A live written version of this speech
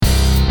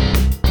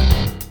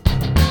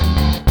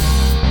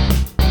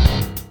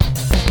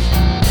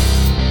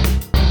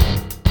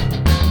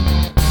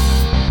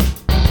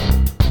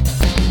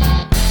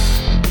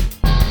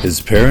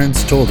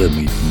parents told him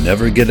he'd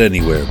never get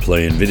anywhere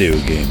playing video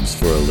games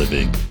for a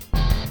living.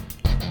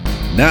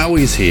 Now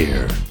he's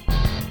here.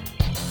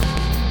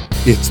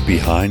 It's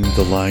Behind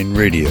the Line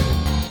Radio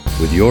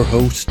with your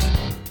host,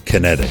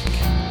 Kinetic,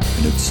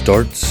 and it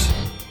starts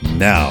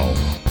now.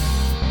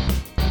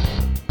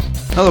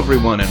 Hello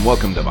everyone and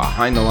welcome to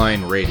Behind the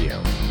Line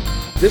Radio.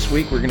 This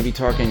week we're going to be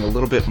talking a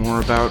little bit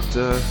more about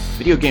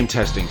video game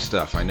testing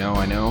stuff. I know,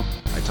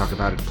 I talk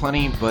about it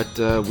plenty, but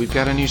we've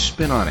got a new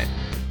spin on it.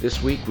 This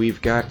week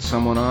we've got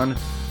someone on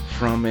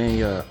from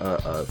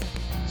a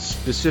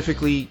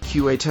specifically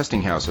QA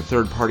testing house. A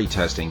third-party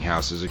testing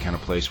house is a kind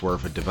of place where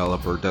if a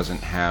developer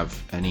doesn't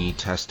have any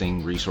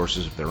testing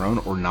resources of their own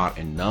or not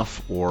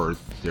enough, or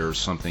there's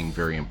something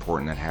very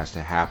important that has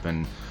to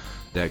happen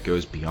that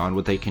goes beyond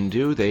what they can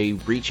do, they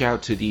reach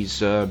out to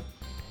these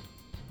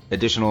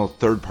additional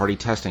third-party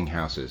testing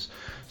houses.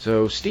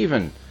 So,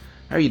 Stephen,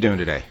 how are you doing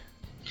today?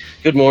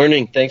 Good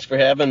morning. Thanks for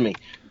having me.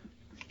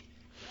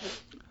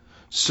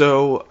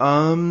 So,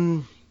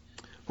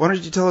 why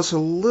don't you tell us a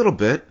little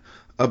bit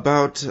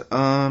about sort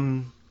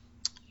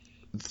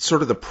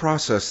of the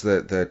process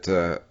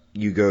that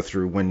you go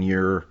through when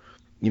you're,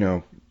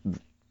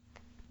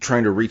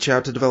 trying to reach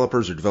out to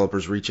developers, or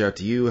developers reach out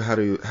to you? How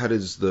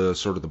does the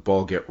sort of the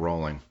ball get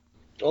rolling?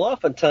 Well,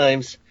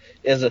 oftentimes,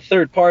 as a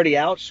third-party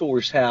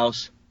outsource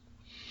house,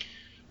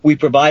 we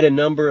provide a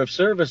number of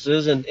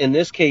services, and in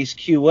this case,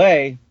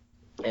 QA.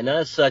 And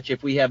as such,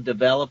 if we have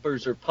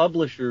developers or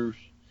publishers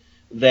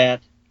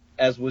that,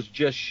 as was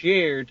just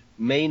shared,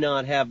 may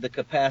not have the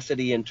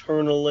capacity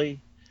internally,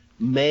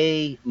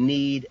 may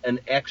need an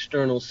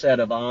external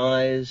set of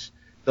eyes.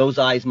 Those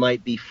eyes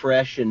might be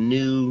fresh and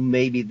new.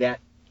 Maybe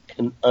that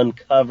can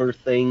uncover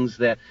things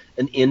that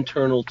an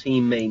internal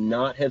team may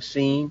not have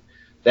seen.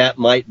 That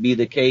might be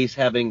the case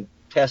having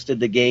tested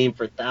the game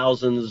for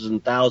thousands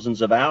and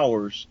thousands of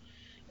hours.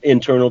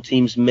 Internal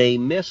teams may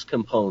miss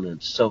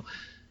components. So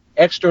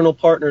external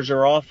partners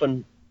are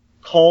often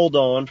called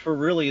on for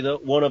really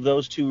one of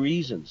those two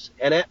reasons.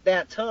 And at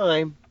that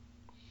time,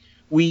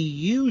 we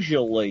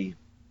usually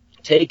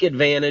take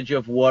advantage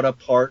of what a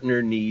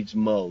partner needs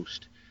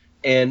most.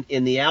 And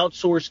in the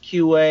outsource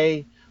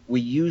QA, we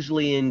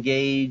usually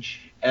engage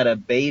at a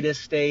beta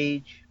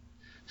stage.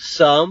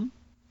 Some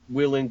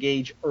will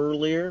engage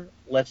earlier,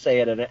 let's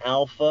say at an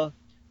alpha,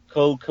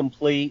 code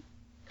complete,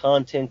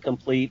 content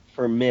complete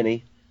for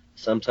many.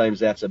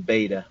 Sometimes that's a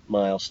beta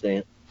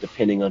milestone,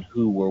 depending on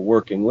who we're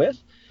working with.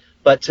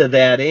 But to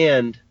that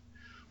end,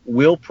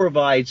 we'll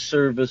provide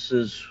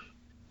services,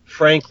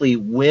 frankly,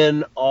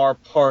 when our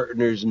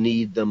partners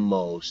need them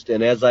most.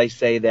 And as I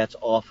say, that's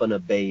often a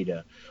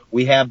beta.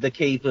 We have the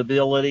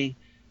capability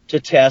to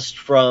test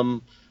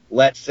from,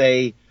 let's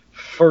say,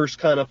 first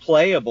kind of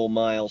playable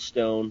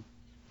milestone,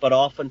 but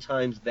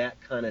oftentimes that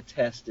kind of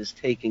test is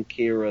taken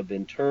care of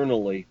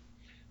internally.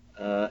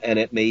 And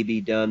it may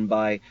be done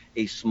by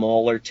a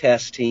smaller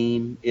test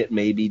team. It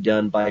may be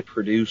done by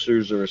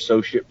producers or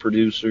associate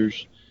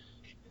producers.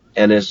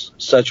 And as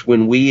such,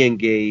 when we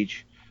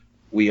engage,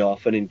 we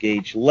often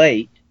engage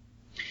late.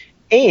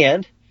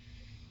 And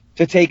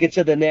to take it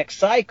to the next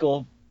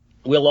cycle,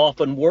 we'll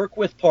often work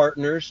with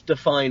partners to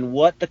find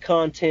what the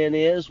content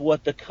is,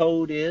 what the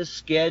code is,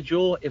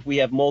 schedule, if we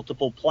have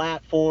multiple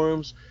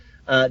platforms,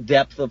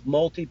 depth of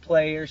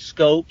multiplayer,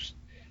 scopes,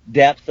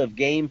 depth of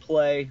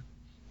gameplay.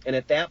 And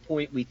at that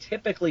point, we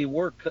typically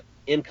work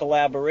in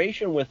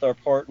collaboration with our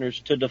partners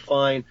to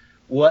define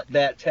what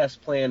that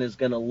test plan is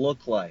going to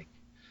look like.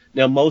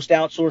 Now, most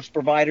outsourced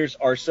providers,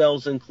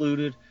 ourselves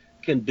included,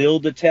 can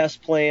build a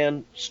test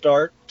plan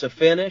start to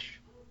finish,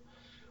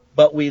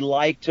 but we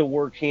like to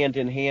work hand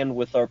in hand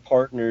with our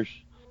partners,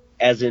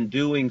 as in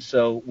doing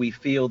so, we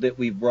feel that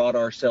we've brought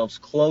ourselves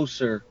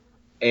closer.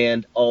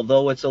 And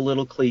although it's a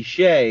little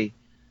cliche,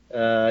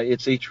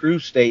 it's a true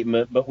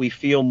statement, but we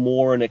feel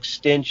more an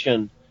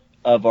extension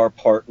of our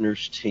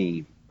partner's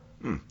team.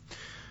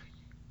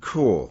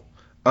 Cool.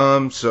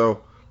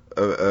 So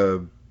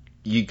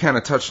you kind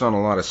of touched on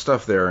a lot of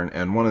stuff there,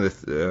 and one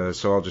of the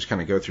so I'll just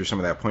kind of go through some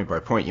of that point by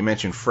point. You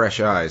mentioned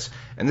fresh eyes,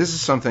 and this is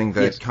something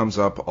that comes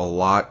up a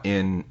lot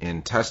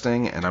in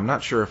testing, and I'm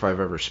not sure if I've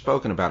ever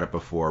spoken about it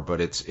before, but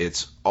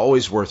it's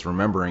always worth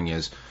remembering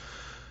is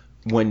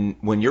when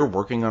you're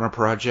working on a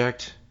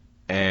project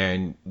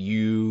and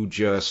you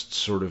just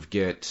sort of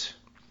get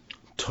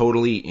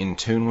totally in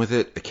tune with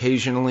it.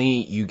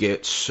 Occasionally you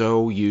get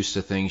so used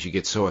to things, you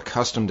get so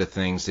accustomed to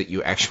things that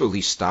you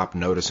actually stop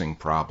noticing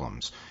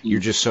problems.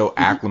 You're just so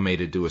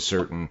acclimated to a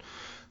certain,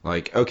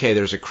 like, okay,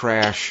 there's a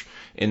crash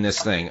in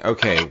this thing.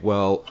 Okay,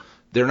 well,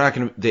 they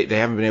haven't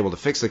been able to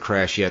fix the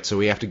crash yet, so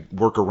we have to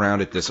work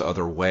around it this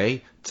other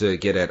way to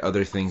get at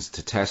other things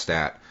to test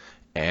at.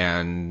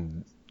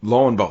 And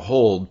lo and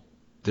behold,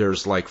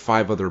 there's like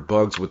 5 other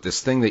bugs with this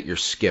thing that you're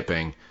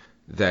skipping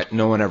that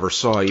no one ever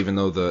saw, even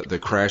though the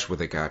crash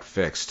with it got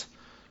fixed.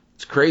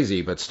 It's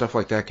crazy, but stuff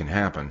like that can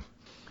happen.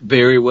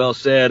 Very well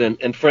said,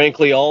 and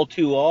frankly, all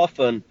too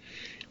often.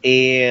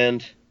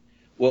 And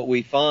what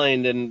we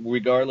find, and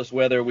regardless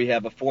whether we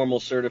have a formal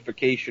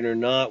certification or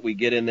not, we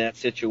get in that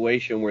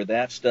situation where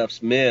that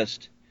stuff's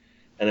missed.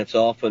 and it's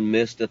often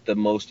missed at the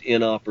most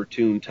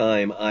inopportune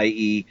time,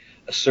 i.e.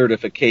 a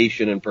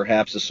certification, and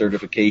perhaps a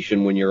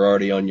certification when you're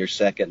already on your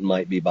second and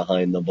might be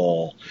behind the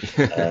ball.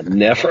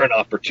 Never an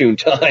opportune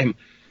time.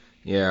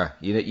 Yeah,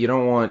 you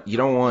don't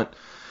want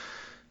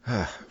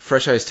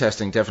fresh eyes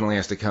testing definitely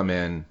has to come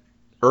in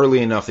early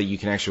enough that you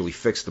can actually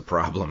fix the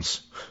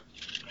problems.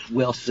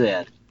 Well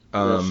said.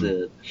 Well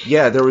said.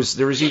 Yeah, there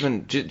was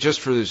even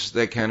just for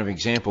that kind of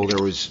example,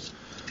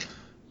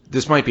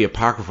 this might be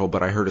apocryphal,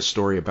 but I heard a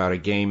story about a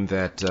game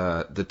that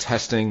the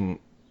testing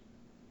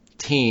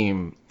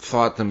team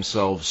thought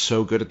themselves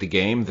so good at the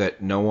game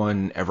that no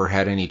one ever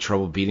had any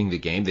trouble beating the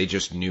game. They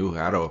just knew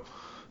how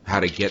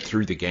to get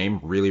through the game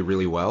really,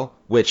 really well,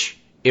 which,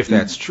 if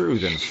that's true,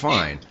 then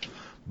fine.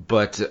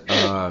 But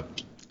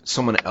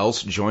someone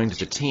else joined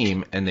the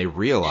team, and they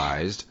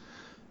realized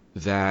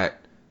that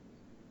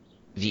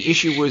the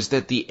issue was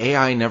that the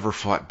AI never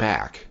fought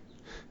back.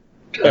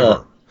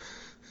 Ever.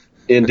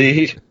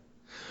 Indeed.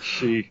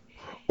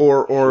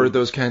 Or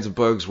those kinds of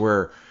bugs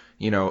where,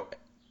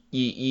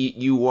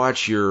 you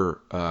watch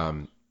your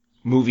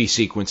movie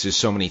sequences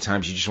so many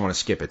times, you just want to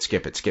skip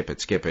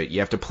it. You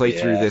have to play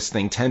through this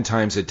thing 10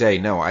 times a day.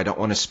 No, I don't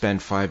want to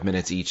spend 5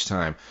 minutes each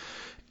time.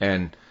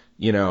 And,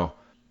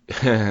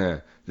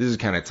 this is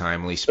kind of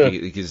timely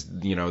because,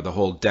 the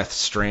whole Death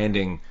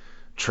Stranding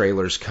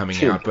trailer's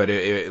coming out, but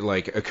it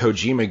like a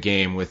Kojima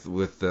game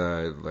with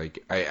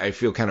I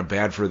feel kind of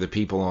bad for the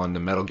people on the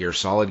Metal Gear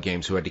Solid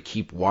games who had to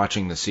keep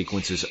watching the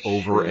sequences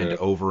over and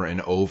over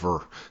and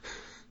over.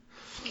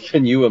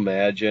 Can you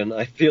imagine?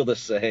 I feel the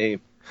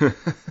same.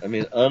 I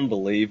mean,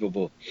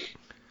 unbelievable.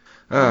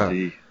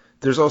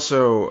 There's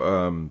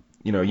also,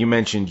 you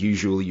mentioned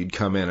usually you'd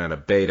come in at a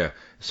beta,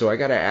 so I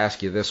got to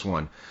ask you this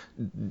one: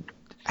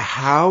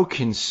 how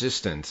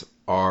consistent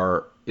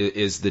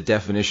is the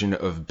definition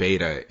of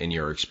beta in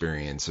your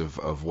experience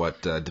of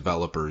what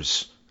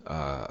developers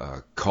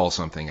call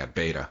something at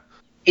beta?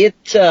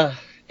 It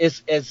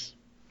is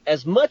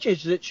as much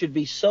as it should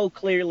be so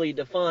clearly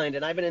defined,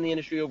 and I've been in the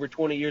industry over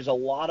 20 years, a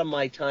lot of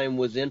my time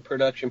was in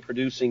production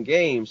producing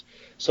games,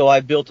 so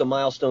I've built a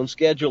milestone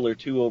schedule or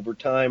two over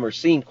time, or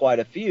seen quite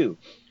a few.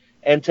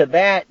 And to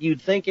that,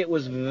 you'd think it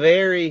was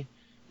very,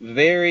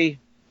 very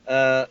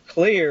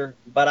clear,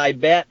 but I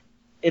bet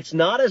it's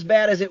not as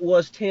bad as it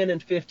was 10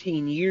 and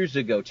 15 years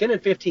ago. 10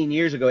 and 15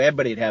 years ago,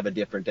 everybody'd have a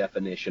different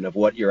definition of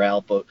what your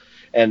alpha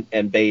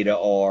and beta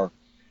are.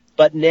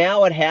 But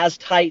now it has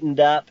tightened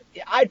up.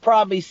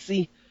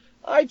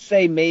 I'd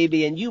say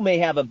maybe, and you may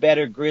have a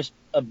better grasp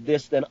of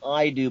this than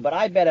I do, but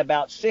I bet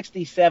about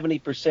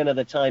 60-70% of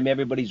the time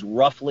everybody's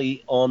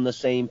roughly on the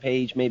same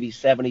page, maybe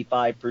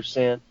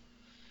 75%.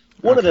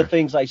 One of the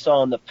things I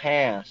saw in the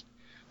past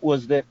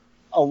was that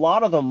a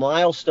lot of the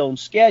milestone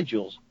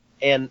schedules,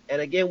 and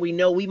again, we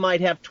know we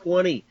might have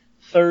 20,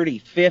 30,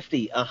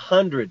 50,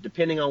 100,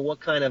 depending on what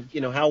kind of,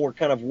 how we're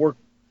kind of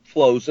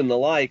workflows and the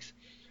likes.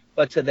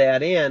 But to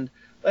that end,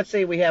 let's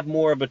say we have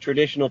more of a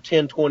traditional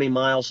 10, 20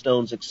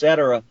 milestones,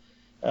 etc.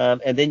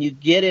 And then you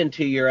get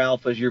into your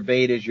alphas, your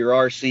betas, your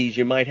RCs.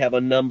 You might have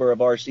a number of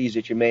RCs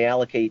that you may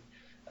allocate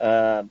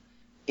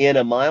in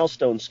a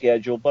milestone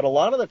schedule. But a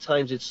lot of the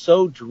times it's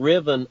so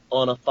driven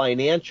on a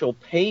financial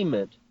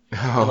payment.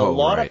 And a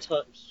lot of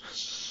times,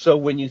 so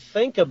when you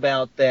think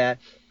about that,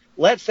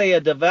 let's say a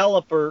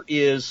developer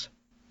is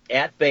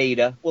at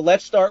beta. Well,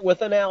 let's start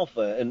with an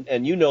alpha,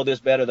 and you know this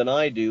better than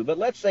I do, but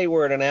let's say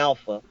we're at an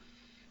alpha,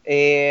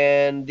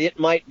 and it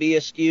might be a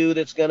SKU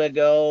that's going to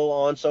go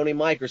on Sony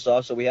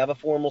Microsoft, so we have a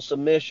formal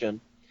submission.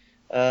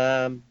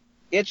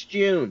 It's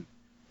June.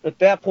 At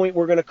that point,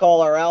 we're going to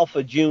call our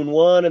alpha June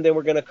 1, and then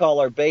we're going to call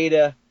our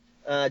beta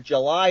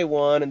July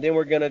 1, and then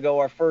we're going to go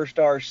our first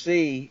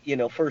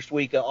RC, first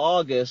week of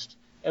August.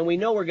 And we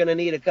know we're going to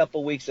need a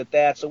couple weeks at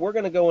that, so we're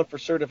going to go in for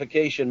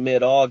certification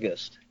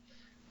mid-August.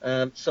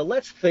 So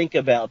let's think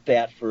about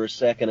that for a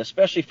second,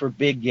 especially for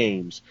big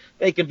games.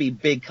 They could be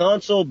big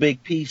console,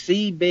 big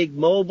PC, big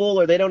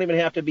mobile, or they don't even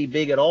have to be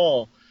big at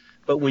all.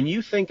 But when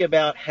you think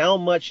about how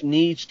much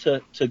needs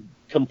to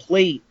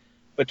complete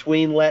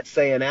between, let's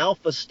say, an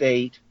alpha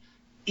state,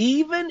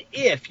 even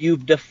if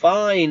you've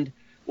defined,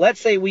 let's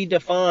say we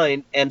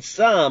define, and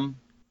some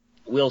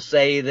will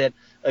say that,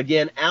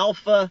 again,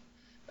 alpha,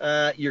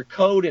 your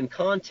code and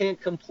content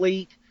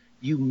complete.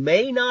 You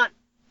may not,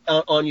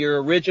 on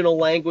your original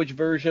language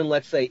version,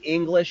 let's say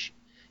English,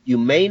 you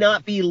may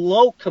not be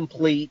low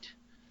complete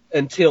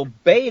until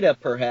beta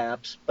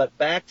perhaps, but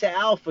back to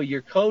alpha,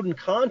 your code and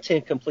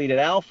content complete at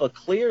alpha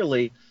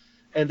clearly.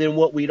 And then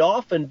what we'd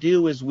often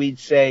do is we'd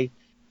say,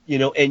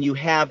 and you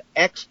have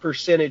X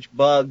percentage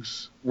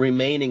bugs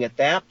remaining at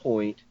that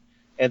point.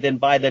 And then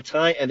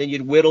and then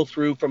you'd whittle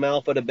through from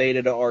alpha to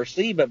beta to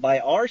RC. But by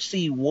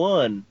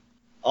RC1,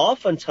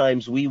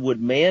 oftentimes we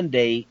would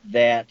mandate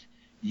that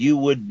you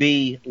would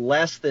be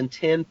less than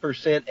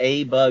 10%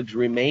 A bugs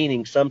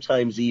remaining,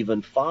 sometimes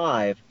even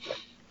 5.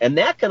 And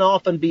that can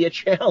often be a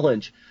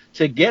challenge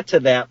to get to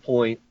that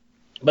point.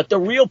 But the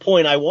real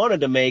point I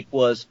wanted to make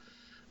was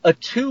a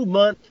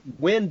 2-month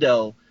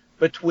window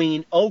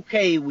between,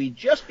 okay, we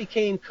just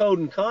became code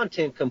and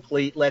content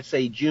complete, let's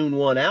say June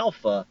 1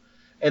 alpha,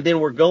 and then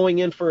we're going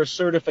in for a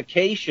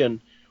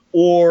certification,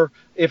 or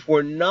if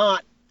we're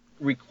not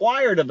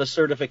required of a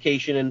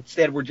certification,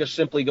 instead we're just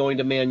simply going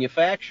to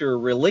manufacture,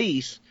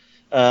 release,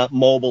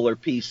 mobile or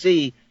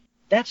PC,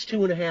 that's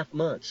 2.5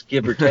 months,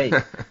 give or take.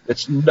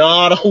 It's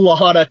not a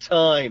lot of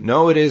time.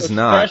 No, it is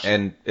not.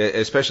 And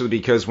especially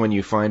because when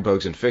you find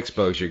bugs and fix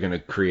bugs, you're going to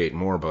create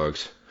more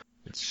bugs.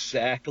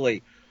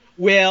 Exactly.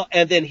 Well,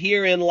 and then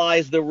herein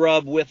lies the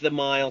rub with the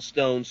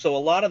milestone. So a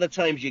lot of the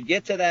times you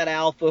get to that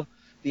alpha,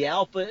 the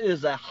alpha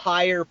is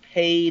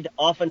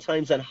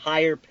oftentimes a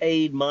higher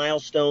paid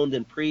milestone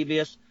than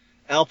previous.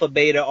 Alpha,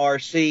 beta,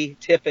 RC,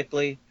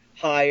 typically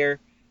higher.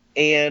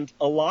 And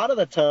a lot of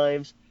the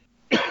times,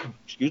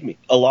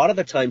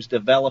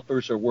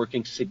 developers are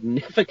working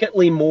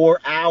significantly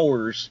more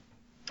hours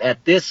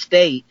at this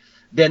state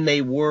than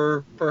they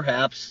were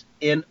perhaps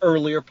in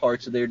earlier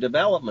parts of their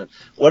development.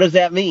 What does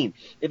that mean?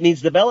 It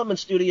means development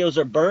studios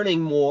are burning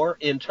more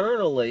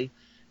internally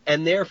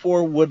and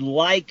therefore would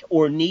like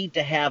or need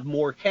to have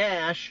more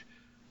cash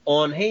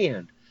on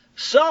hand.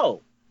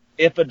 So,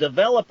 if a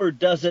developer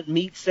doesn't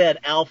meet said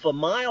alpha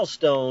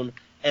milestone,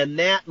 and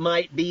that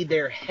might be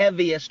their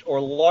heaviest or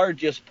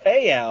largest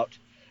payout,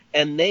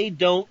 and they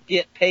don't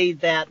get paid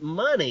that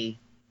money,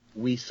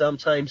 we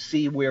sometimes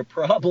see where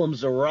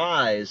problems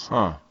arise,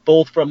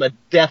 both from a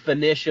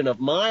definition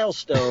of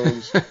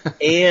milestones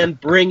and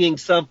bringing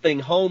something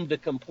home to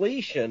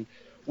completion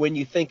when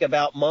you think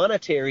about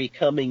monetary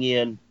coming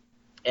in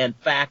and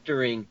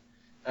factoring,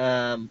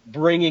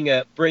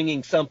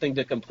 bringing something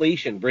to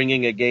completion,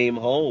 bringing a game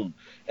home.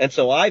 And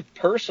so I've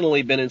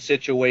personally been in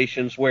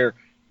situations where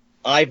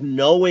I've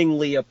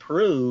knowingly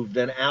approved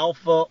an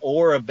alpha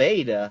or a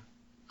beta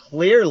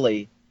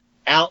clearly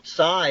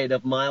outside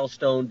of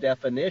milestone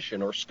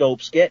definition or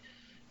scope sketch,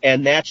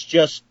 and that's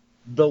just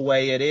the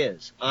way it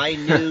is. I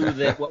knew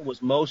that what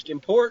was most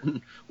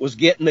important was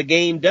getting the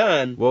game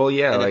done. Well,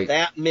 yeah, and if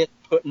that meant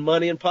putting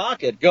money in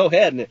pocket, go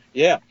ahead and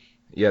yeah,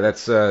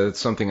 that's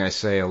something I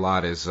say a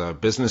lot is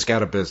business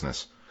got a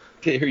business.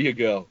 There you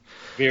go.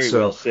 Very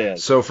well said.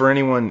 So for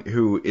anyone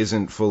who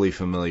isn't fully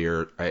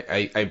familiar,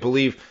 I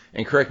believe,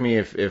 and correct me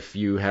if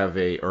you have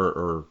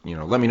or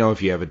let me know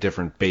if you have a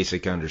different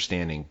basic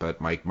understanding,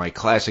 but my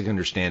classic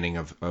understanding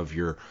of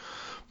your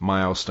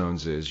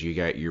milestones is you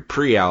got your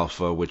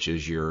pre-alpha, which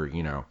is your,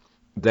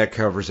 that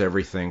covers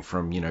everything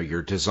from,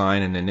 your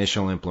design and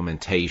initial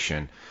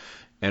implementation.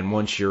 And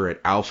once you're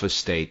at alpha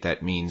state,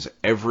 that means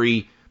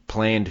every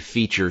planned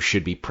feature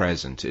should be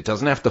present. It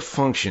doesn't have to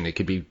function. It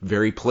could be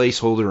very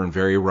placeholder and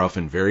very rough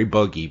and very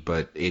buggy,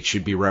 but it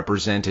should be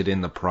represented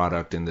in the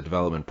product, in the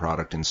development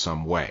product in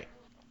some way.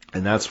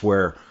 And that's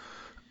where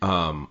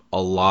a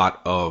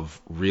lot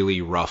of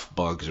really rough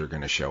bugs are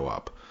going to show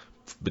up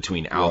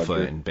between alpha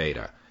and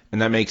beta.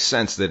 And that makes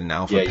sense that an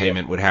alpha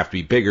payment would have to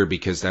be bigger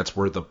because that's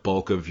where the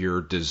bulk of your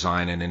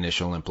design and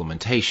initial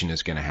implementation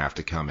is going to have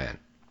to come in.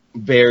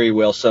 Very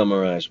well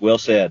summarized. Well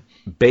said.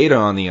 Beta,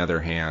 on the other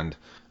hand,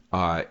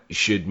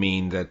 should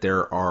mean that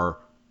there are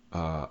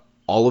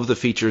all of the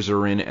features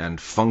are in and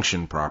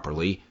function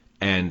properly,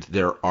 and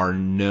there are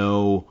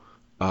no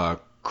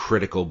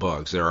critical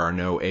bugs. There are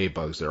no A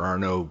bugs. There are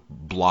no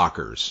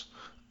blockers,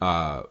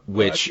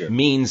 which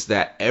means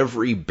that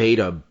every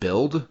beta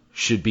build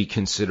should be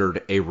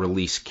considered a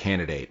release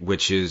candidate,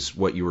 which is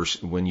what you were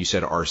when you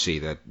said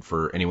RC. That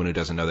for anyone who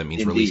doesn't know, that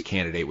means release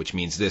candidate, which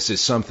means this is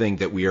something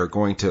that we are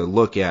going to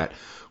look at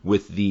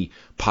with the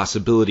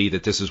possibility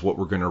that this is what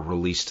we're going to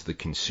release to the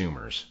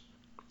consumers.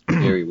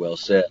 Very well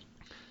said.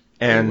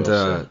 And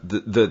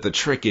the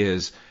trick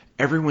is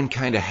everyone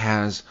kind of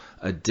has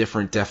a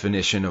different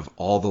definition of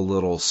all the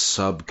little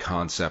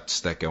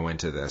sub-concepts that go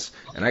into this.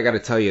 And I got to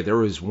tell you, there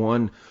was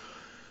one,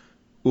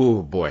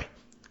 oh boy,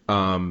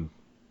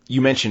 you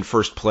mentioned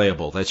first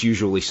playable. That's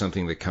usually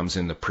something that comes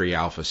in the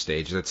pre-alpha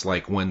stage. That's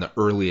like when the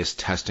earliest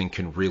testing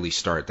can really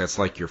start. That's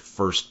like the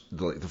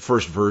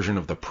first version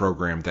of the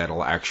program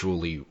that'll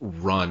actually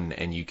run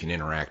and you can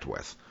interact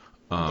with.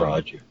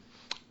 Roger.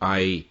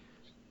 I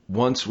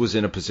once was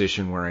in a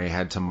position where I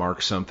had to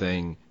mark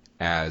something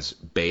as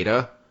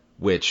beta,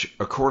 which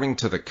according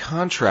to the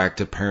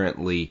contract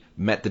apparently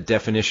met the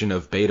definition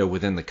of beta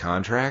within the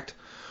contract,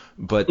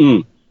 but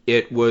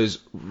it was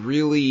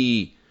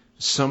really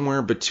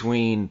somewhere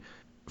between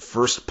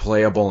first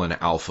playable and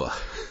alpha.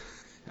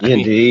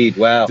 Indeed.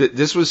 Wow.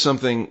 This was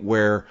something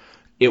where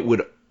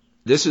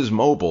this is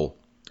mobile,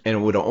 and it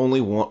would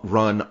only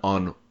run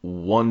on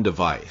one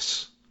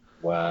device.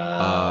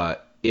 Wow.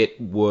 It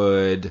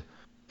would...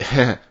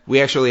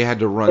 we actually had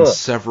to run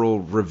several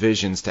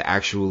revisions to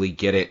actually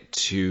get it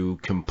to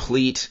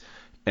complete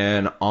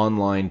an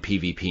online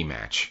PvP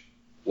match.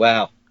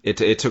 Wow.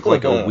 It took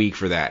like a week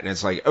for that. And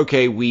it's like,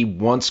 okay, we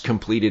once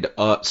completed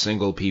a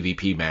single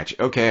PvP match.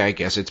 Okay, I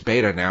guess it's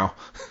beta now.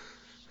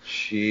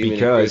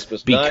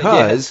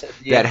 because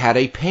that had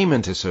a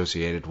payment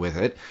associated with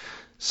it.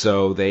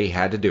 So they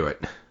had to do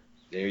it.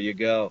 There you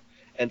go.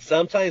 And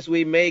sometimes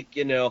we make,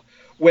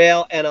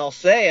 well, and I'll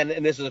say,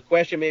 and this is a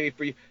question maybe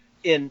for you,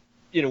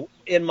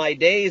 in my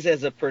days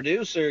as a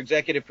producer,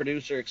 executive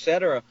producer,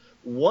 etc.,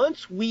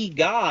 once we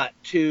got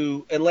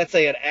to, and let's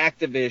say at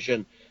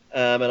Activision,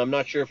 and I'm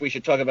not sure if we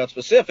should talk about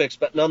specifics,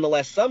 but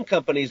nonetheless, some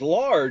companies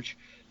large,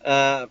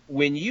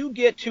 when you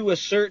get to a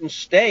certain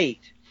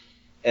state,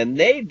 and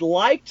they'd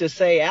like to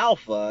say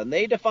alpha, and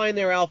they define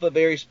their alpha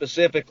very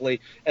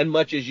specifically, and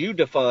much as you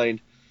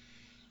defined,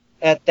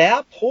 at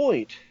that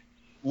point,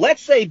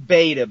 let's say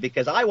beta,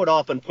 because I would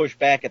often push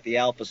back at the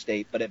alpha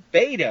state, but at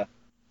beta,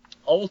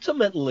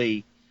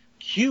 ultimately,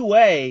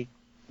 QA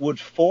would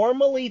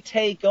formally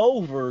take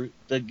over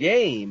the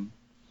game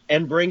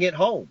and bring it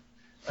home.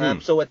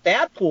 So at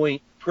that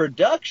point,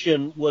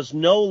 production was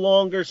no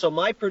longer, so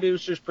my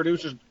producers,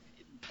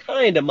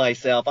 kind of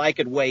myself, I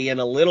could weigh in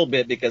a little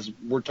bit because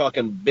we're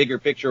talking bigger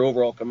picture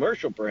overall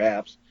commercial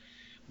perhaps,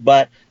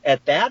 but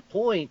at that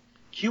point,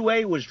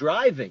 QA was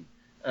driving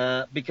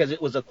because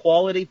it was a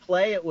quality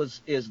play. It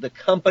is the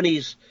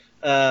company's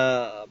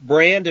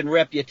brand and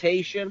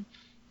reputation.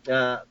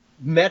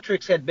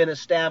 Metrics had been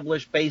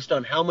established based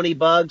on how many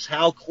bugs,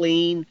 how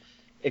clean,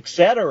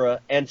 etc.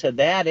 And to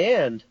that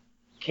end,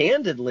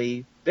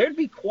 candidly, there'd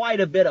be quite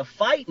a bit of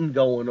fighting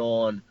going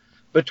on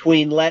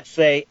between, let's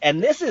say,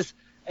 and this is,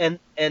 and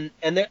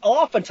there,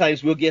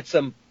 oftentimes we'll get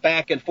some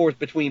back and forth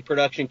between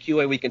production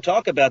QA. We can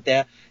talk about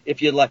that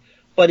if you'd like.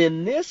 But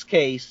in this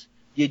case,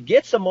 you'd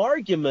get some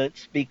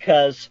arguments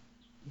because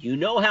you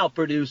know how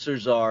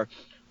producers are.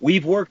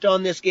 We've worked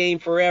on this game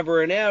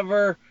forever and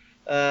ever.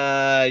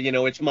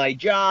 It's my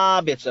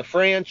job. It's a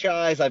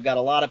franchise. I've got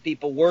a lot of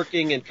people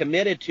working and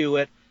committed to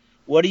it.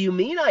 What do you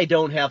mean I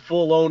don't have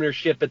full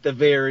ownership at the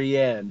very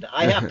end?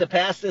 I have to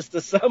pass this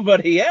to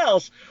somebody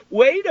else.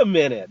 Wait a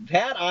minute.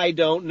 That I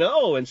don't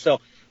know. And so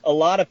a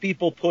lot of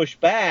people push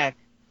back,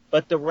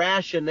 but the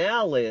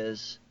rationale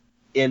is,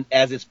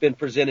 as it's been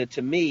presented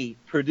to me,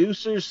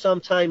 producers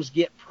sometimes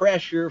get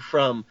pressure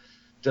from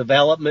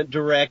development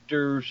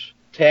directors,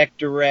 tech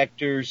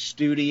directors,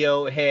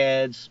 studio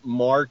heads,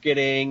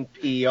 marketing,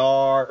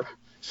 PR,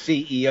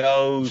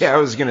 CEOs. Yeah, I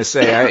was going to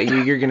say,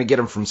 you're going to get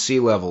them from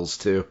C-levels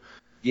too.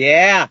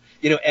 Yeah,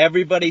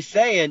 everybody's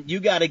saying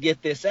you got to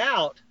get this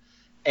out,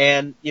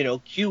 and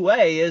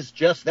QA is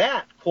just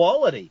that,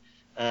 quality.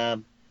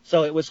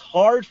 So it was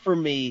hard for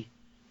me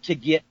to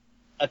get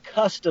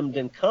accustomed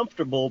and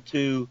comfortable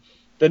to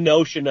the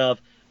notion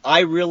of I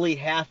really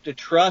have to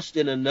trust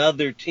in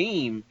another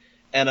team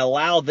and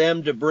allow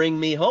them to bring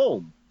me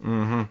home.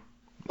 Mm-hmm.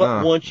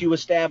 But once you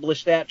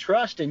establish that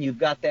trust and you've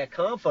got that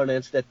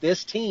confidence that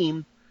this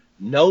team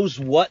knows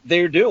what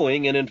they're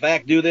doing, and in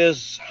fact do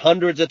this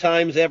hundreds of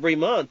times every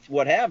month,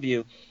 what have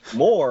you,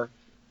 more,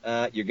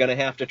 you're going to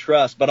have to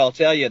trust. But I'll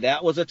tell you,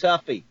 that was a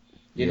toughie,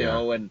 you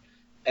know, and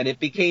it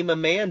became a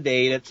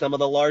mandate at some of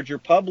the larger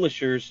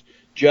publishers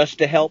just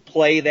to help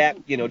play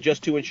that,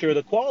 just to ensure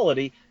the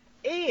quality.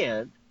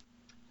 And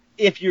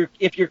if your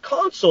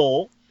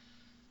console,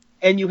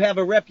 and you have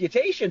a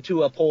reputation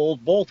to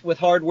uphold, both with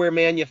hardware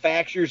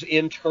manufacturers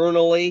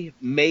internally,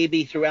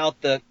 maybe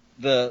throughout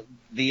the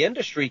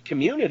industry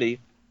community,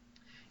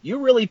 you're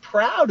really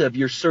proud of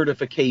your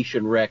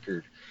certification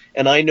record.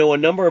 And I know a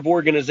number of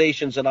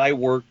organizations that I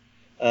work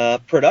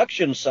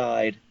production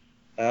side,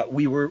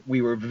 we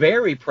were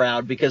very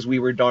proud because we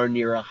were darn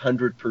near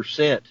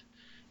 100%.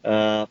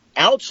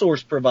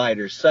 Outsource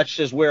providers, such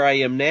as where I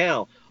am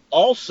now,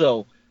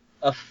 also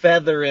a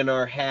feather in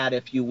our hat,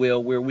 if you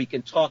will, where we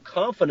can talk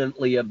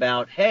confidently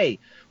about, hey,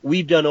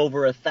 we've done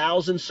over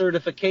 1,000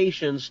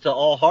 certifications to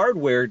all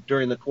hardware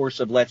during the course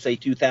of, let's say,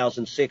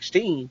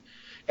 2016,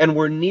 and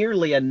we're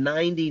nearly a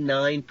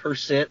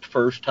 99%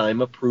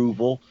 first-time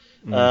approval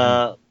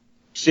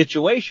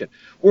situation.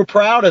 We're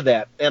proud of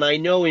that, and I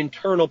know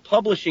internal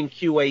publishing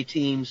QA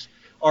teams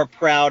are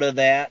proud of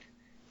that,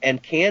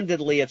 and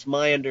candidly, it's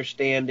my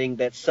understanding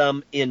that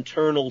some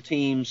internal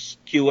teams,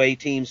 QA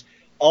teams,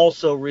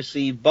 also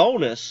receive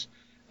bonus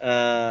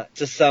to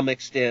some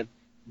extent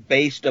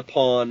based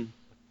upon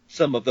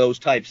some of those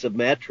types of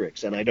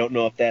metrics. And I don't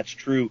know if that's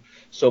true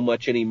so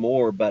much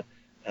anymore, but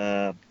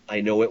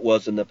I know it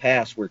was in the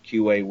past where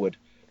QA would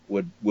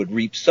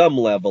reap some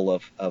level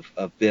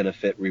of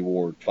benefit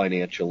reward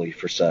financially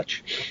for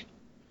such.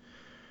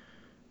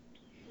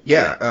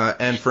 Yeah,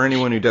 and for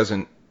anyone who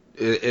doesn't,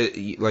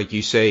 like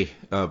you say,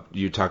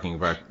 you're talking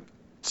about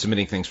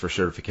submitting things for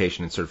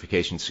certification and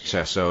certification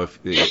success. So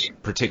if,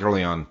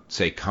 particularly on,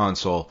 say,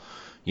 console,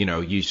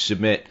 you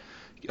submit.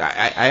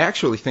 I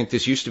actually think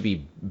this used to be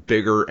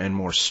bigger and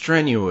more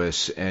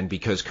strenuous, and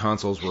because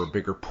consoles were a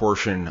bigger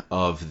portion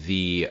of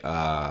the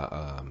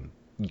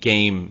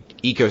game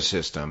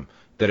ecosystem,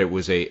 that it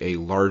was a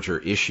larger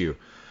issue.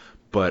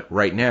 But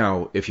right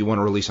now, if you want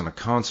to release on a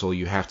console,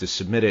 you have to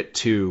submit it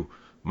to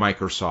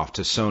Microsoft,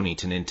 to Sony,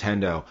 to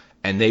Nintendo,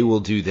 and they will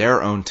do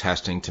their own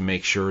testing to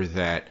make sure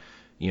that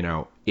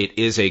it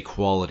is a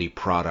quality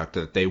product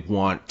that they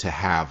want to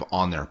have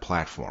on their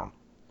platform.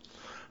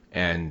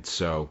 And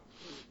so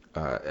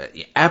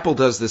Apple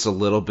does this a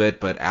little bit,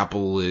 but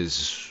Apple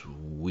is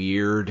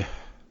weird.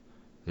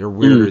 They're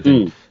weirder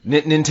than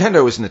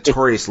Nintendo is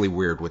notoriously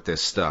weird with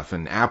this stuff,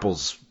 and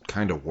Apple's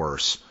kind of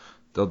worse.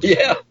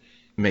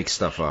 make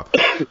stuff up.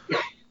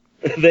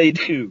 They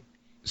do.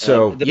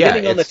 So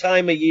depending on the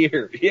time of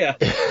year, yeah.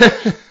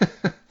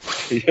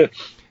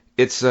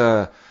 It's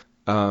so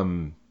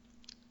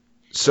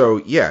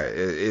yeah,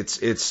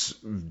 it's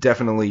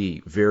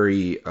definitely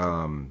very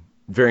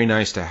very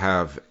nice to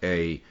have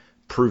a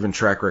proven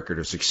track record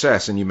of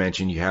success. And you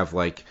mentioned you have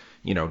like,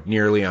 you know,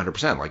 nearly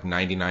 100%, like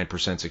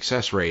 99%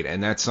 success rate,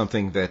 and that's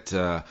something that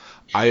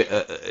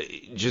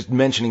just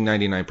mentioning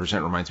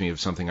 99% reminds me of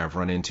something I've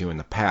run into in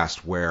the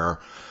past where,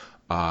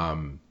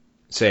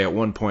 say at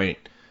one point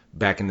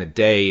back in the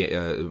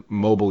day,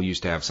 mobile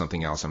used to have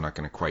something else. I'm not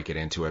going to quite get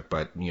into it,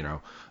 but you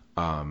know,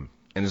 and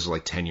this was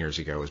like 10 years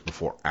ago. It was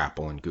before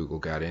Apple and Google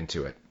got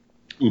into it.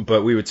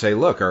 But we would say,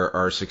 look,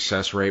 our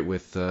success rate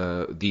with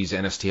these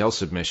NSTL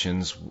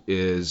submissions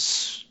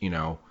is, you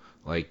know,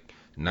 like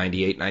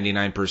 98,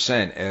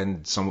 99%.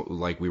 And some,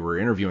 like we were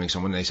interviewing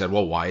someone, and they said,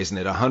 well, why isn't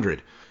it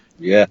 100?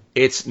 Yeah.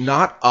 It's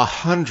not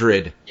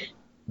 100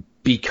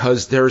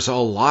 because there's a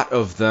lot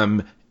of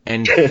them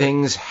and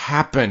things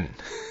happen.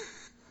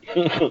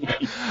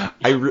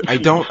 I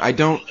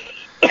don't.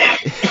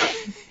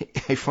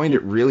 I find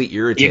it really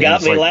irritating. You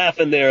got me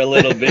laughing there a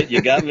little bit.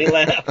 You got me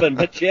laughing,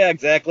 but yeah,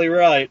 exactly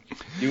right.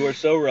 You are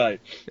so right.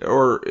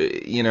 Or,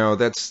 you know,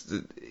 there's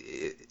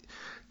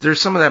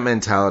some of that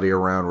mentality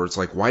around where it's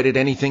like, why did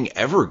anything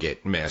ever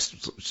get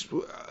missed?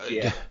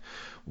 Yeah.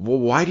 Well,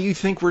 why do you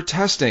think we're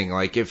testing?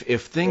 Like,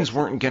 if things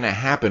weren't going to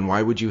happen,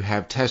 why would you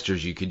have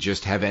testers? You could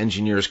just have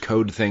engineers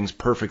code things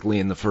perfectly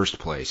in the first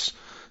place.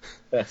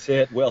 That's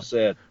it. Well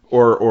said.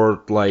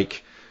 Or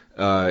like,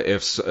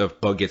 if a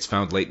bug gets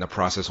found late in the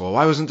process, well,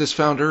 why wasn't this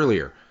found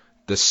earlier?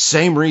 The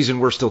same reason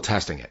we're still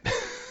testing it.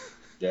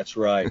 That's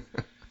right.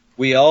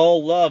 We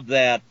all love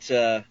that.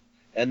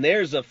 And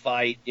there's a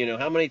fight. You know,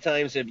 how many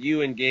times have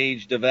you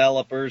engaged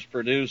developers,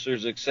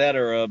 producers,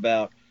 etc.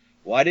 about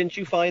why didn't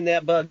you find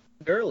that bug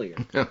earlier?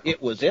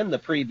 It was in the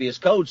previous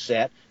code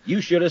set. You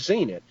should have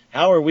seen it.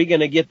 How are we going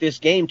to get this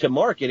game to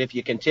market if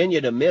you continue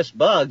to miss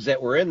bugs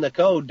that were in the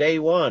code day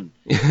one?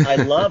 I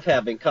love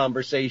having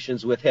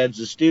conversations with heads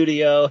of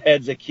studio,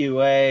 heads of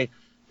QA,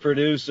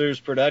 producers,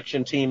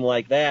 production team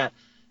like that.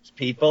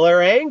 People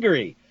are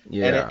angry,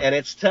 and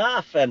it's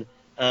tough. And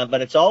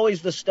but it's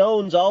always the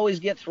stones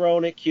always get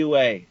thrown at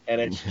QA, and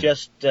it's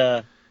just.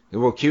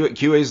 Well,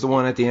 QA is the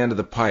one at the end of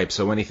the pipe,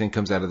 so anything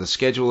comes out of the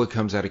schedule, it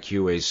comes out of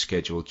QA's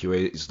schedule.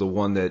 QA is the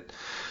one that,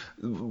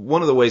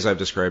 one of the ways I've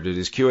described it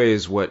is QA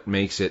is what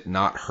makes it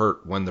not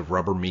hurt when the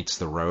rubber meets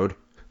the road.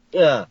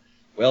 Yeah,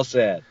 well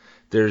said.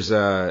 There's,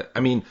 I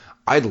mean,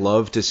 I'd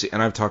love to see,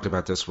 and I've talked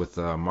about this with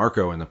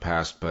Marco in the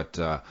past, but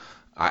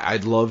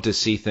I'd love to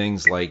see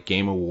things like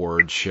Game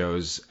Awards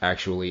shows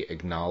actually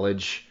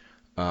acknowledge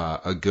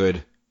a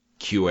good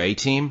QA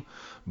team.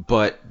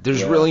 But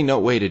there's really no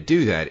way to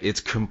do that.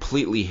 It's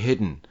completely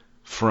hidden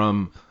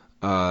from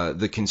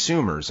the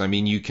consumers. I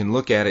mean, you can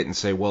look at it and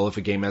say, well, if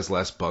a game has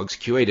less bugs,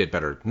 QA did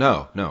better.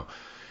 No.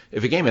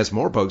 If a game has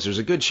more bugs, there's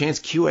a good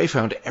chance QA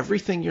found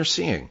everything you're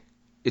seeing.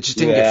 It just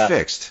didn't get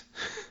fixed.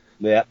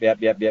 Yep.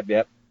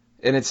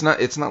 And it's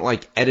not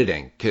like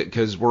editing,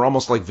 because we're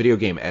almost like video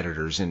game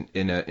editors. In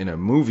a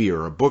movie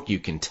or a book, you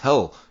can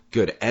tell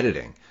good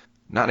editing,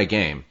 not a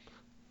game.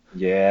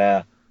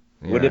 Yeah.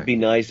 Would it be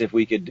nice if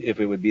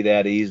it would be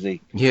that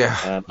easy?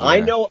 Yeah.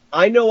 I know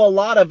a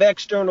lot of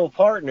external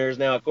partners.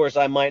 Now, of course,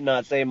 I might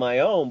not say my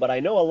own, but I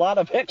know a lot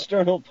of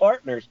external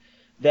partners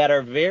that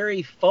are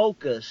very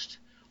focused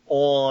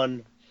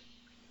on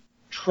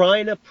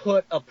trying to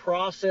put a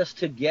process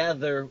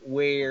together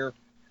where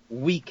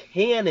we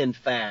can, in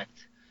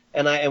fact,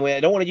 and I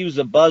don't want to use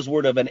the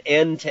buzzword of an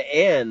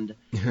end-to-end,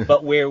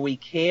 but where we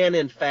can,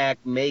 in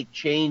fact, make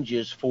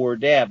changes for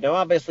dev. Now,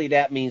 obviously,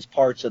 that means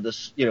parts of the,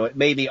 you know, it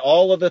may be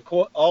all of the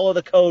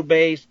code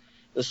base,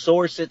 the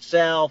source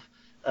itself,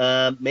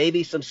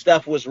 maybe some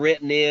stuff was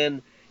written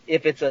in.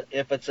 If it's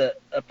a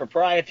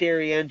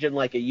proprietary engine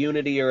like a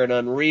Unity or an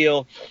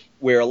Unreal,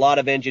 where a lot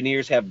of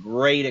engineers have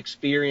great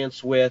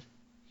experience with,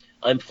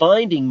 I'm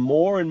finding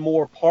more and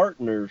more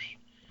partners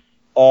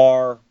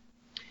are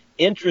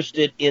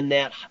interested in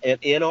that,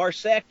 in our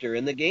sector,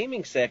 in the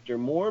gaming sector.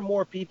 More and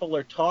more people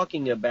are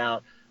talking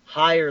about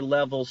higher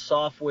level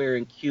software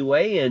and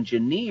QA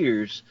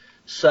engineers,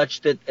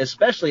 such that,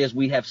 especially as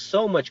we have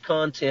so much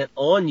content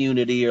on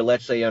Unity or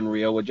let's say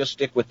Unreal, we'll just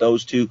stick with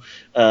those two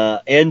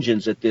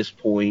engines at this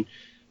point,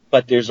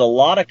 but there's a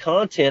lot of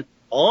content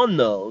on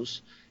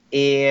those,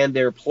 and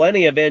there are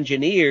plenty of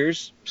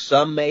engineers.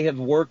 Some may have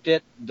worked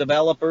at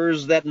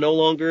developers that no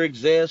longer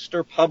exist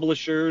or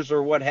publishers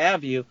or what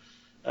have you,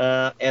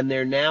 and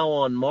they're now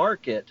on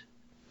market,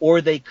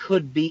 or they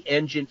could be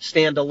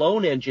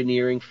standalone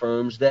engineering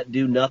firms that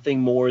do nothing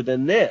more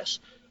than this.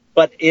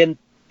 But in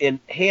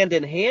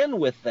hand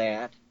with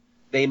that,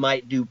 they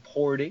might do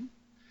porting.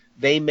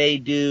 They may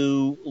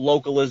do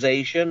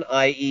localization,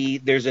 i.e.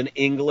 there's an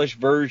English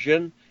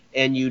version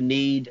and you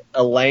need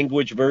a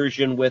language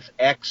version with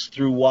X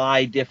through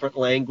Y different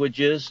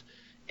languages,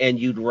 and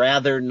you'd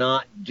rather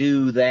not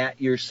do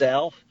that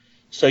yourself.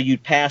 So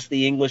you'd pass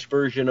the English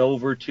version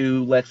over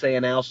to, let's say,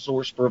 an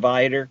outsourced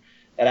provider,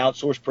 an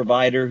outsourced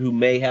provider who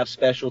may have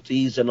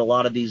specialties in a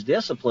lot of these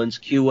disciplines,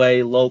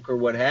 QA, LOC, or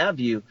what have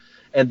you,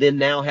 and then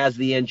now has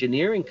the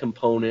engineering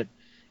component,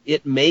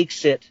 it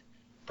makes it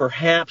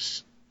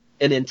perhaps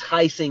an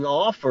enticing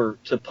offer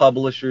to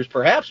publishers,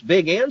 perhaps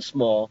big and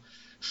small,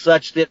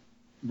 such that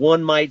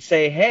one might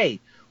say, hey,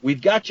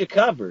 we've got you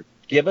covered.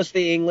 Give us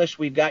the English,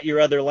 we've got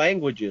your other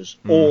languages.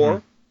 Mm-hmm.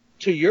 Or,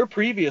 to your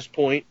previous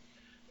point,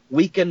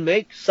 we can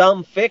make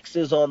some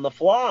fixes on the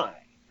fly.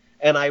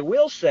 And I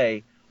will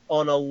say,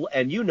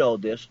 and you know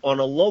this, on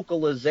a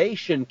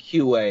localization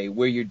QA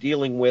where you're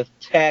dealing with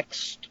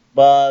text,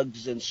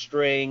 bugs, and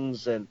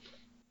strings, and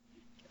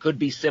could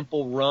be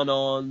simple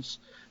run-ons,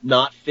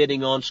 not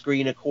fitting on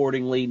screen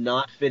accordingly,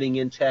 not fitting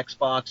in text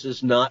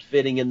boxes, not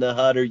fitting in the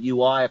HUD or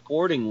UI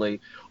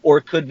accordingly, or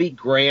it could be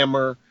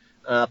grammar,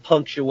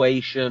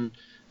 punctuation,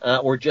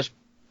 or just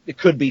it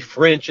could be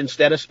French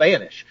instead of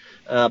Spanish.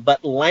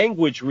 But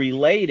language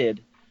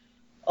related,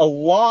 a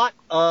lot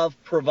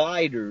of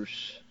providers,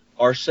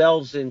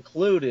 ourselves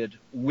included,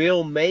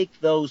 will make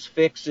those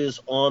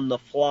fixes on the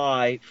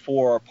fly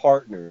for our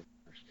partners.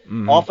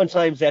 Mm-hmm.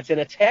 Oftentimes that's in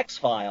a text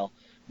file,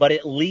 but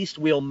at least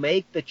we'll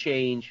make the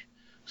change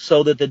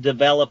so that the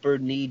developer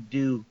need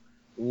do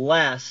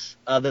less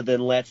other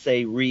than, let's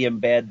say,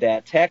 re-embed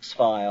that text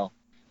file.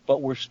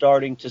 But we're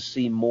starting to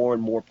see more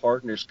and more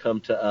partners come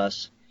to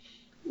us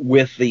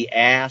with the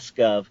ask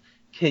of,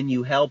 can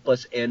you help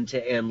us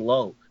end-to-end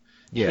LOC?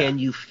 Yeah. Can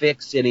you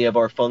fix any of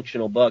our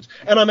functional bugs?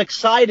 And I'm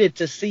excited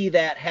to see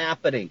that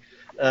happening.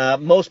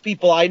 Most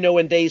people I know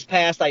in days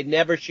past, I'd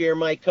never share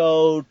my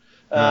code.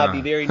 I'd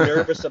be very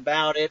nervous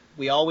about it.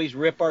 We always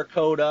rip our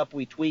code up.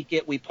 We tweak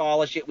it. We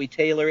polish it. We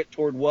tailor it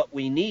toward what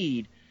we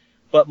need.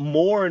 But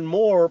more and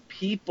more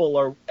people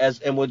are,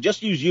 and we'll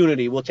just use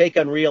Unity. We'll take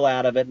Unreal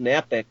out of it and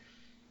Epic.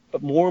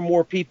 But more and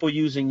more people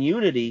using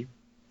Unity,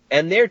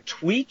 and they're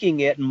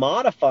tweaking it and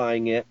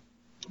modifying it.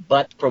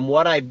 But from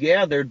what I've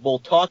gathered,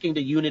 both talking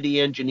to Unity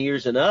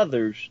engineers and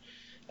others,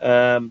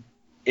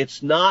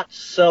 it's not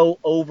so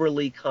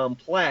overly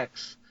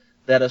complex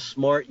that a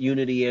smart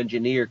Unity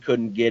engineer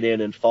couldn't get in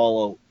and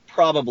follow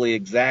probably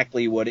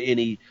exactly what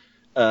any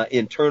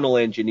internal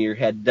engineer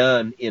had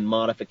done in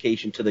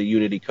modification to the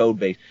Unity code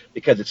base,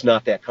 because it's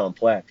not that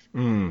complex.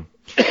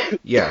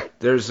 Yeah,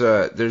 there's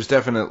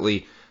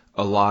definitely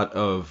a lot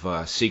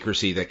of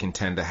secrecy that can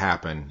tend to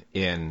happen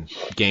in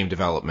game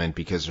development,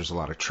 because there's a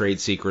lot of trade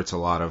secrets, a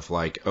lot of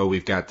like, oh,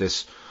 we've got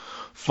this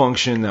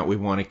function that we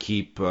want to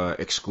keep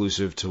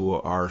exclusive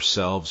to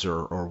ourselves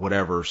or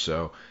whatever.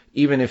 So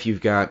even if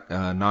you've got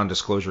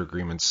non-disclosure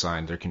agreements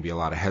signed, there can be a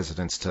lot of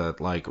hesitance to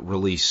like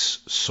release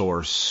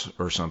source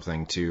or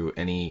something to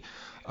any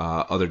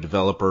other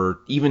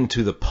developer, even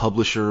to the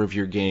publisher of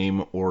your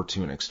game or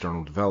to an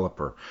external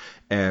developer.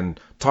 And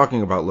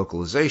talking about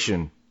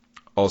localization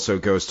also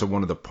goes to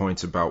one of the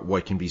points about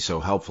what can be so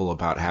helpful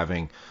about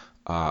having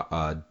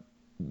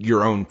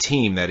your own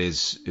team that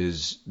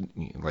is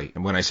like,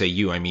 and when I say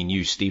you, I mean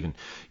you, Stephen.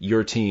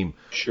 Your team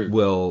sure.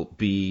 will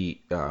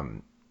be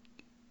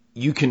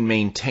you can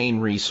maintain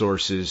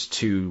resources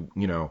to,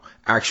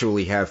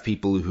 actually have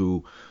people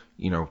who,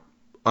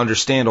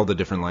 understand all the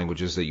different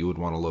languages that you would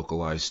want to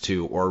localize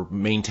to, or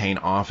maintain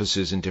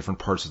offices in different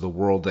parts of the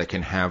world that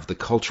can have the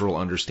cultural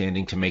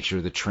understanding to make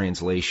sure the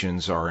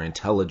translations are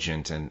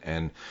intelligent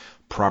and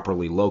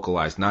properly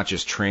localized, not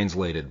just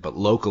translated, but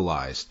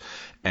localized.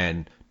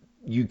 And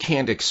you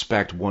can't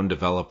expect one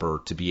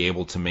developer to be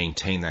able to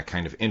maintain that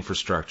kind of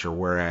infrastructure,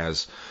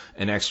 whereas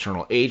an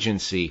external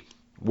agency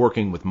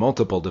working with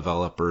multiple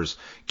developers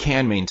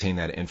can maintain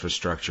that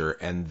infrastructure,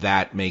 and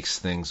that makes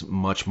things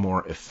much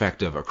more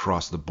effective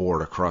across the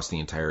board, across the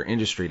entire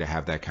industry, to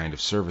have that kind of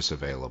service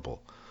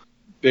available.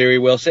 Very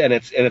well said.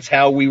 And it's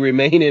how we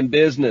remain in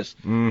business.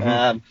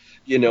 Mm-hmm.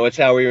 It's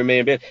how we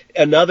remain in business.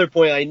 Another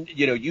point,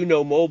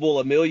 mobile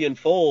a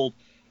millionfold.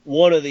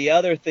 One of the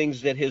other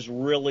things that has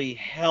really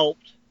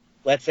helped,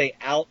 let's say,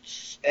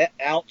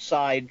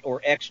 outside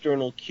or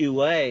external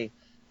QA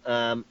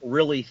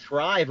really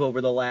thrive over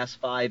the last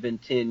 5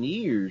 and 10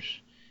 years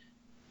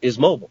is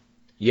mobile.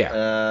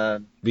 Yeah,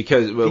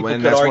 because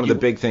and that's one of the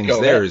big things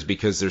there is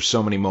because there's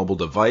so many mobile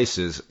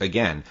devices.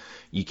 Again,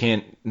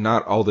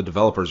 not all the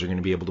developers are going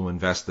to be able to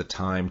invest the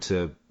time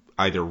to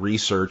either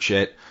research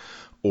it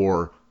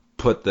or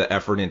put the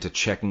effort into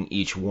checking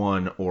each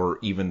one, or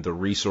even the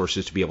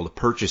resources to be able to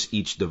purchase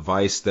each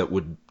device that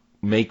would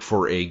make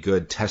for a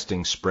good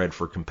testing spread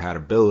for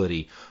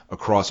compatibility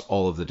across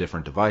all of the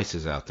different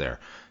devices out there.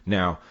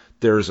 Now,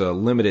 there's a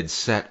limited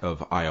set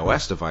of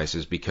iOS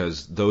devices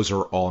because those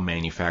are all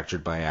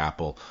manufactured by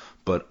Apple,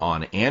 but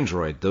on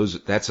Android,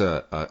 that's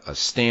a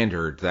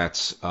standard,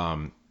 that's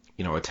a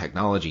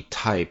technology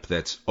type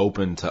that's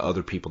open to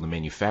other people to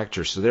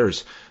manufacture. So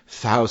there's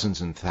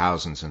thousands and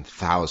thousands and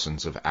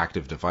thousands of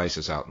active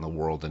devices out in the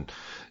world, and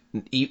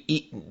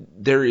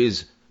there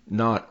is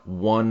not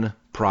one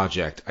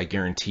project, I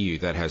guarantee you,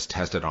 that has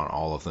tested on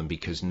all of them,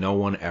 because no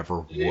one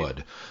ever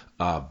would.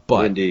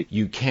 But Indeed.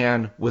 You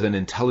can, with an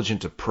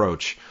intelligent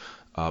approach,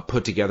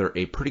 put together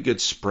a pretty good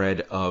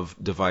spread of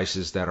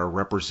devices that are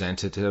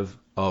representative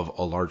of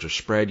a larger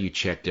spread. You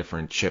check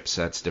different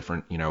chipsets,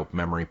 different,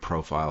 memory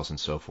profiles and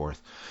so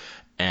forth.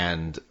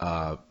 And,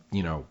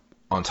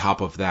 on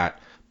top of that,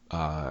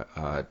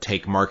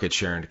 take market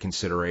share into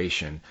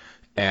consideration.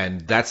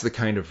 And that's the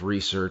kind of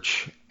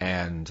research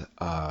and,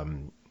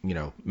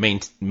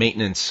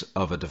 maintenance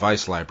of a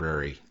device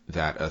library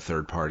that a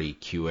third-party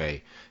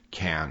QA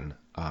can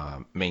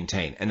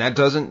maintain. And that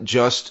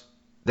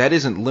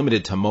isn't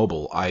limited to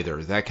mobile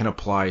either. That can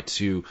apply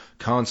to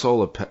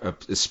console,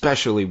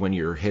 especially when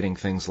you're hitting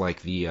things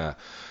like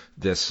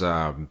this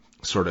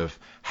sort of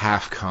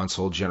half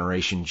console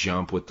generation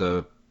jump with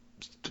the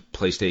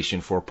PlayStation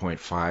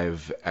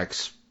 4.5,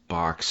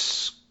 Xbox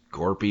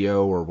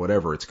Scorpio, or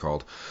whatever it's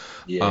called.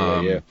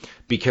 Yeah.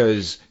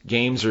 Because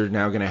games are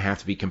now going to have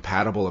to be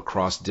compatible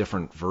across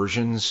different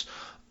versions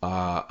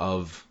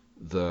of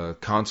the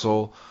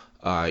console.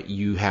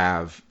 You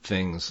have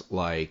things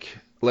like,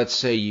 let's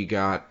say you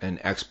got an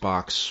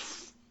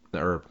Xbox,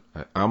 or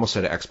I almost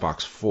said an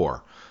Xbox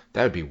 4.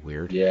 That would be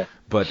weird. Yeah.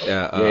 But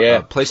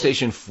a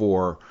PlayStation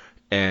 4,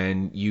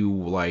 and you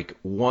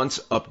once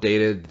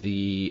updated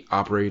the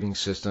operating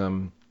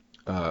system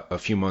a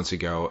few months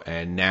ago,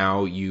 and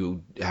now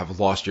you have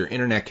lost your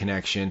internet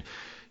connection.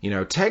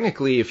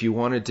 Technically, if you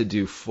wanted to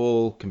do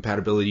full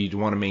compatibility, you'd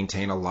want to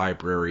maintain a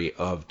library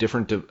of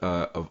different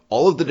of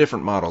all of the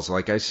different models.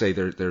 Like I say,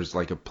 there's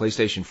like a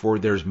PlayStation 4.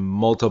 There's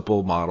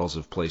multiple models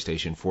of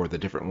PlayStation 4, the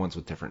different ones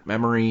with different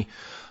memory.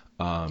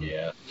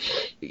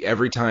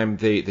 Every time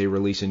they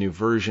release a new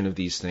version of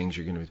these things,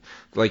 you're going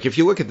to if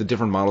you look at the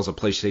different models of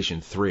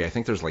PlayStation 3, I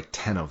think there's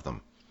 10 of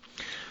them.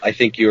 I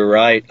think you're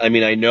right. I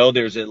mean, I know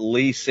there's at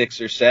least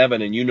 6 or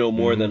 7, and you know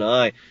more than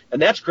I.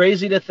 And that's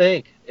crazy to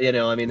think.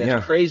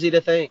 That's crazy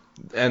to think.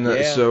 And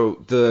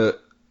so the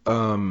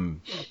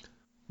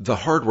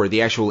hardware,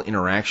 the actual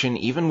interaction,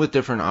 even with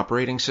different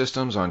operating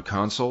systems on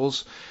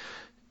consoles,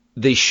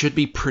 they should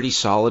be pretty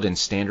solid and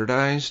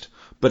standardized.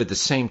 But at the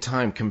same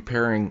time,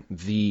 comparing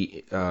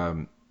the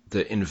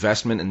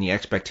investment and the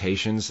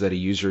expectations that a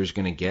user is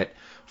going to get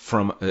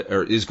from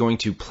or is going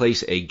to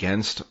place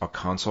against a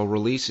console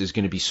release is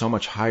going to be so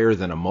much higher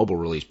than a mobile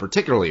release,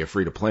 particularly a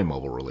free-to-play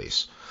mobile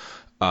release,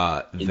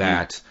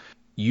 that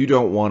you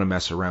don't want to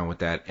mess around with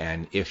that.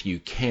 And if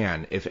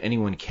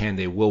anyone can,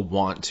 they will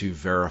want to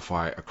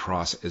verify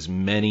across as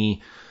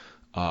many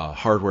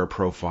hardware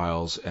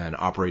profiles and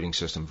operating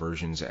system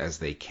versions as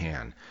they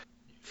can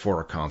for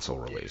a console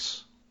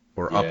release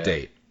or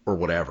update or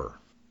whatever.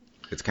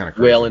 It's kind of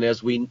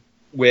crazy.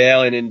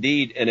 And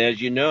indeed, and as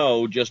you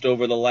know, just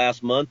over the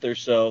last month or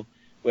so,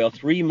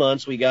 3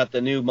 months, we got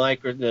the new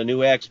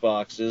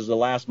Xboxes. The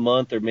last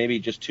month, or maybe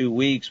just 2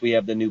 weeks, we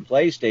have the new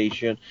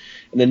PlayStation.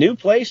 And the new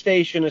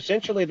PlayStation,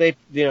 essentially, they've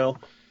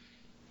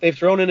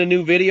thrown in a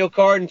new video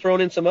card and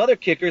thrown in some other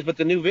kickers, but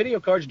the new video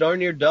card's darn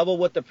near double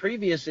what the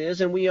previous is.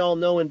 And we all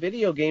know in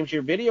video games,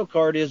 your video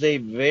card is a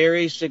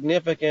very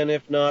significant,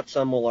 if not,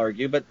 some will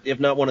argue, but if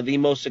not one of the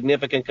most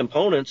significant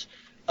components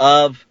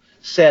of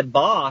said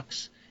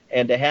box.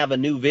 And to have a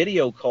new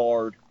video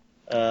card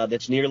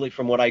that's nearly,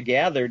 from what I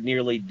gathered,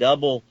 nearly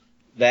double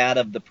that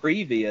of the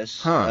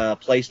previous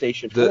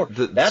PlayStation 4.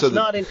 That's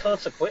not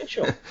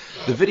inconsequential.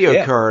 The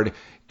video card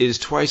is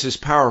twice as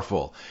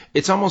powerful.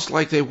 It's almost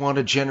like they want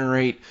to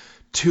generate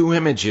 2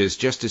 images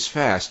just as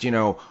fast.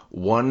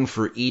 One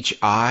for each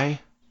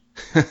eye.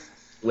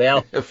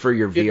 Well, for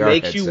your VR it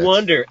makes headsets. You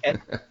wonder,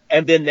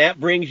 and then that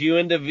brings you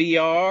into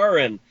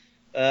VR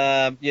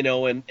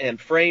and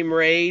frame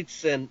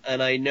rates, and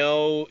I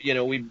know,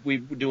 we're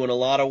doing a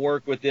lot of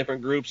work with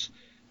different groups,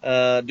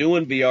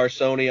 doing VR,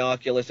 Sony,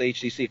 Oculus,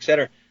 HTC,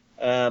 etc.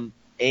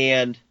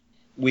 And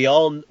we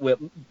all,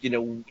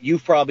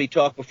 you've probably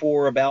talked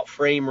before about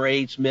frame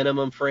rates,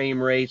 minimum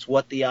frame rates,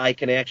 what the eye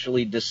can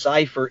actually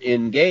decipher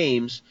in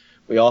games.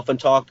 We often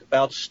talk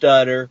about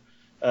stutter,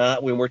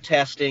 when we're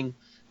testing,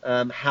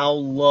 how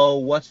low,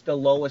 what's the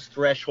lowest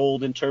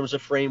threshold in terms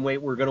of frame rate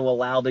we're going to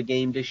allow the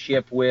game to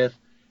ship with.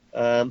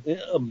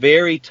 A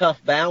very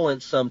tough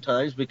balance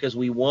sometimes because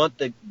we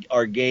want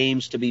our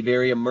games to be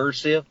very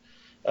immersive.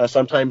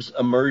 Sometimes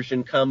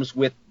immersion comes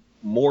with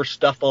more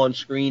stuff on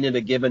screen at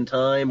a given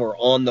time or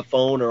on the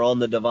phone or on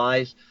the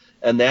device,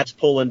 and that's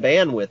pulling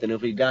bandwidth. And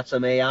if we've got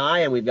some AI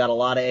and we've got a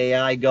lot of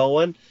AI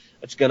going,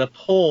 it's going to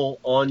pull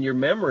on your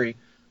memory.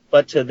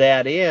 But to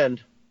that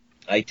end,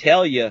 I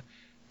tell you,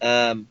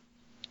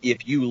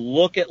 if you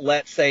look at,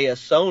 let's say, a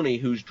Sony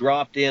who's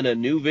dropped in a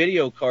new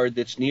video card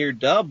that's near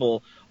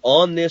double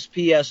on this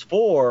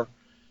PS4,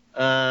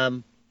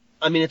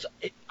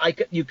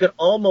 you could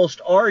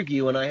almost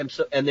argue,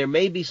 and there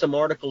may be some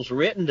articles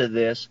written to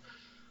this,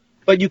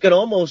 but you could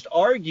almost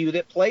argue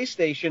that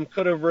PlayStation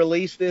could have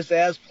released this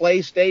as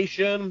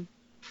PlayStation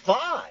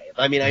 5.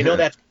 I know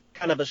that's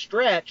kind of a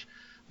stretch,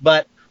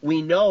 but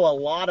we know a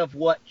lot of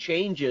what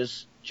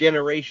changes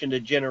generation to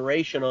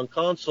generation on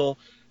console,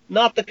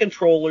 not the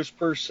controllers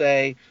per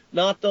se,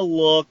 not the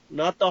look,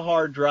 not the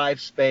hard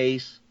drive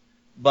space,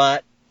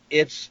 but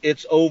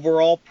its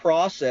overall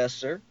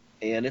processor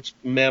and its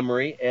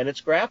memory and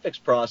its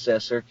graphics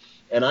processor.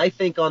 And I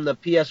think on the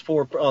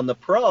PS4, on the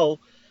Pro,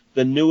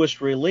 the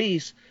newest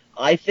release,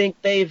 I think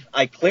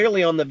I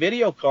clearly on the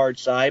video card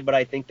side, but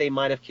I think they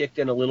might have kicked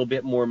in a little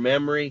bit more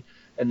memory,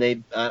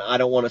 and I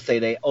don't want to say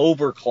they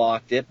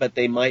overclocked it, but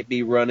they might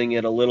be running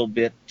it a little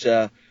bit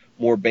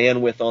more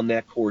bandwidth on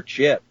that core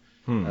chip.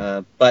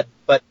 But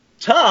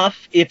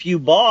tough if you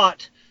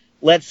bought,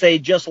 let's say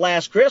just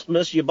last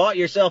Christmas, you bought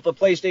yourself a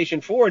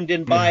PlayStation 4 and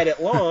didn't buy it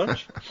at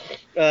launch,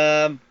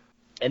 and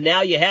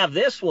now you have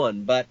this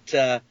one.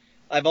 But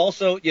I've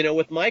also,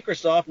 with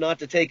Microsoft, not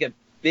to take a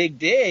big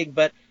dig,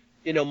 but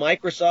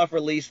Microsoft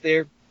released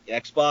their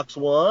Xbox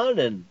One,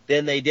 and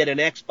then they did an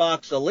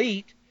Xbox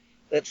Elite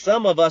that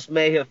some of us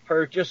may have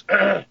purchased.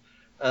 I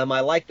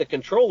like the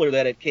controller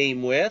that it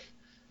came with,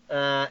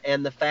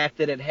 and the fact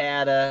that it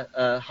had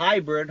a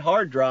hybrid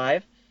hard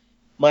drive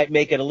might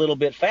make it a little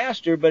bit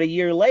faster, but a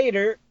year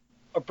later,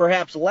 or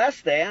perhaps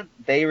less than,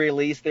 they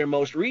released their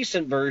most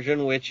recent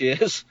version, which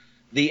is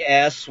the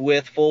S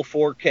with full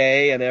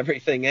 4K and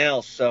everything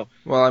else. So,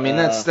 well, I mean,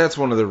 that's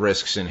one of the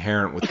risks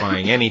inherent with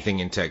buying anything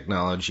in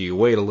technology. You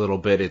wait a little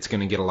bit, it's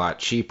going to get a lot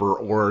cheaper,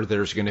 or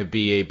there's going to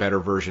be a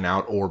better version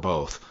out, or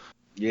both.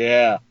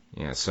 Yeah.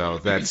 Yeah, so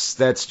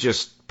that's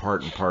just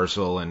part and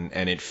parcel, and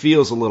it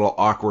feels a little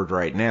awkward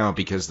right now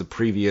because the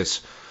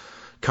previous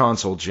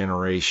console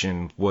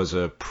generation was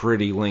a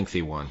pretty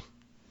lengthy one.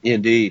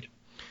 Indeed.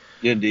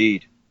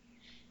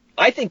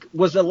 I think,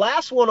 was the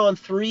last one on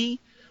 3,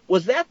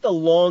 was that the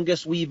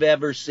longest we've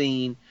ever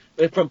seen?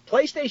 From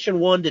PlayStation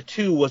 1 to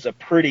 2 was a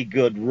pretty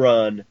good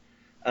run.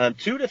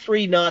 2 to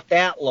 3, not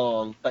that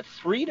long, but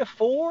 3 to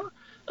 4?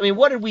 I mean,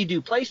 what did we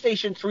do?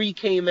 PlayStation 3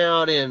 came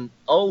out in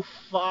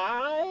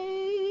 2005?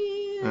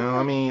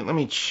 Let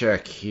me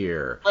check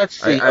here. Let's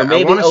see. I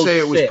maybe want to say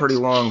it 06. was pretty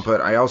long,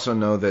 but I also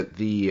know that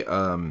the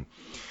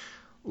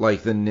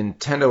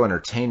Nintendo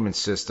Entertainment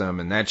System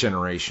and that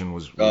generation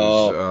was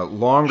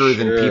longer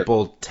than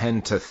people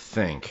tend to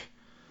think.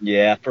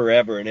 Yeah,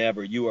 forever and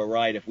ever. You are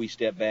right. If we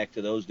step back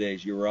to those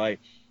days, you're right.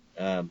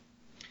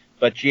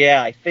 But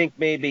yeah, I think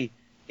maybe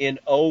in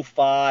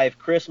 2005,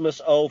 Christmas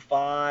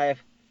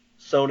 2005,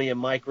 Sony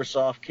and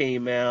Microsoft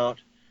came out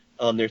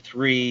on their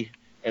 3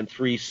 and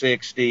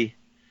 360.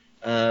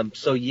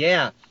 So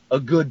yeah, a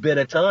good bit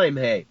of time,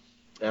 hey,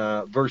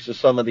 versus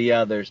some of the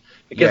others.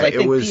 Because I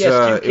think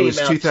PS2 came it was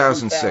out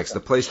 2006. The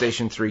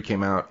PlayStation 3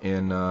 came out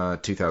in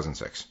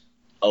 2006.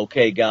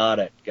 Okay, got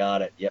it.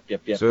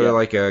 Yep. So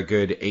like a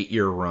good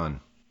 8-year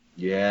run.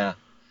 Yeah.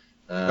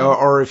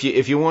 Or if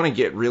you want to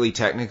get really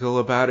technical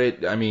about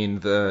it, I mean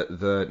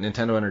the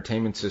Nintendo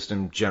Entertainment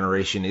System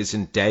generation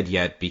isn't dead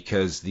yet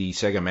because the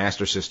Sega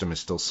Master System is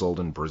still sold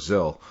in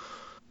Brazil.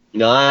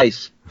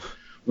 Nice.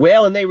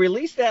 Well, and they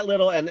released that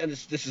little, and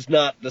this is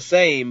not the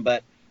same,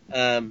 but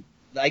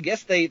I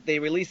guess they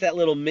released that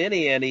little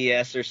mini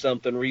NES or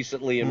something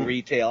recently in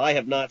retail. I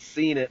have not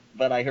seen it,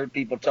 but I heard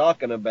people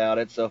talking about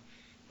it. So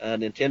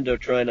Nintendo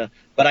trying to,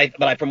 but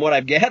I from what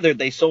I've gathered,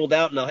 they sold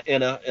out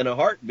in a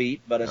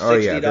heartbeat. But a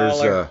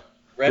 $60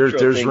 retro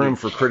there's thing, room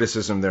for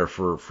criticism there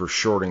for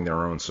shorting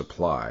their own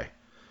supply.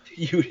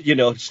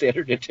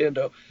 Standard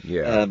Nintendo.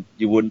 Yeah.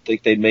 You wouldn't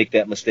think they'd make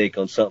that mistake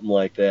on something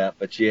like that,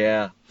 but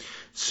yeah.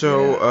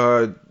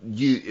 So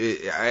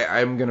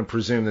I'm going to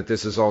presume that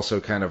this is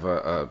also kind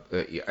of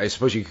I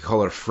suppose you could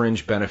call it a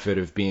fringe benefit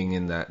of being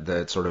in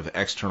that sort of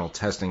external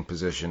testing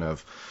position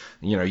of,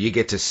 you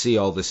get to see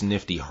all this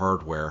nifty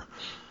hardware.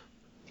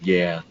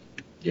 Yeah.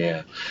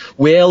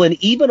 Well, and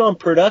even on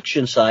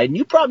production side, and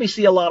you probably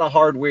see a lot of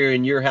hardware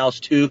in your house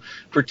too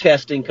for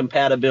testing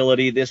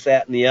compatibility, this,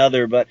 that, and the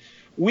other, but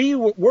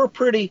we're a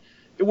pretty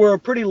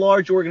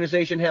large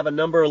organization, have a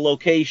number of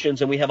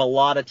locations, and we have a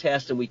lot of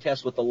tests, and we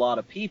test with a lot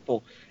of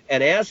people.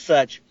 And as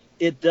such,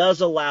 it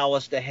does allow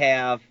us to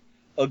have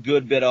a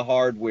good bit of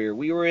hardware.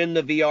 We were in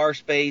the VR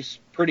space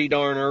pretty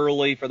darn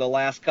early for the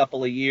last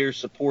couple of years,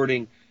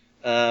 supporting,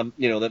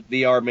 the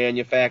VR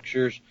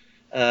manufacturers,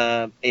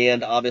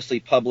 and obviously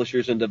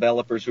publishers and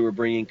developers who are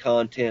bringing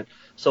content.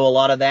 So a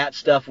lot of that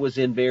stuff was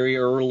in very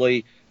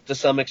early, to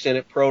some extent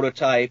at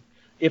prototype.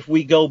 If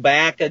we go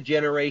back a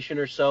generation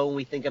or so and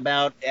we think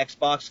about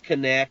Xbox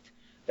Connect,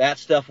 that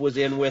stuff was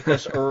in with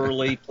us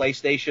early.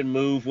 PlayStation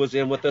Move was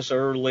in with us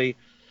early.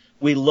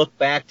 We look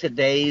back to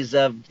days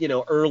of,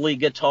 early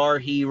Guitar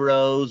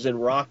Heroes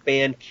and Rock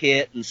Band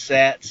kit and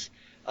sets,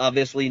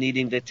 obviously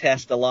needing to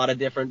test a lot of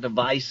different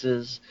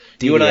devices.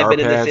 DVR you and I have been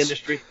pads. in this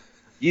industry.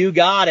 You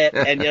got it.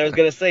 And I was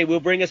going to say, we'll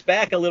bring us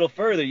back a little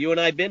further. You and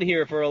I have been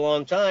here for a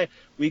long time.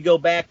 We go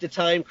back to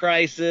Time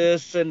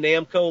Crisis and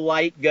Namco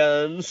light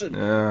guns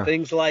and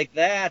things like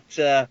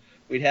that.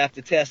 We'd have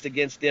to test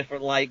against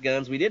different light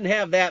guns. We didn't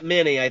have that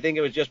many. I think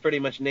it was just pretty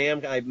much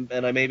Namco,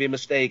 and I may be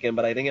mistaken,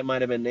 but I think it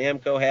might have been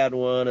Namco had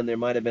one, and there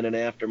might have been an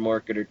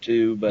aftermarket or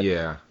two. But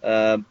yeah,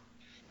 a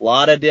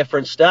lot of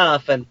different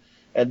stuff. And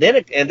And then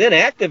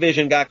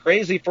Activision got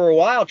crazy for a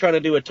while trying to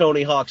do a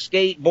Tony Hawk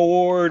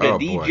skateboard, a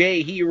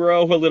DJ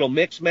Hero, a little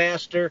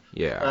Mixmaster.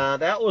 Yeah.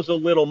 That was a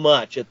little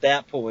much at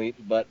that point,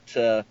 but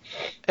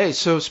hey,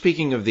 so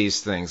speaking of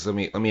these things, let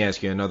me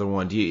ask you another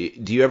one. Do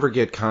you ever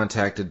get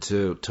contacted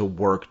to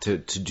work to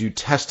do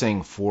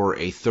testing for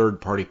a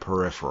third-party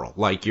peripheral?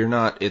 Like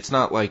it's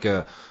not like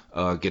a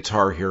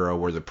Guitar Hero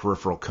where the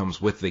peripheral comes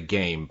with the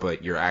game,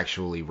 but you're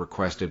actually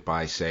requested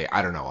by, say,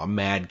 I don't know, a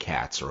Mad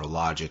Catz or a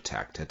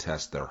Logitech to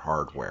test their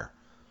hardware.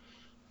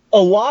 A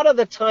lot of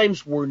the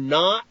times we're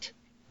not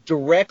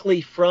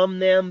directly from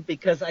them,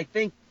 because I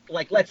think,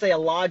 like, let's say a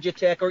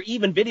Logitech or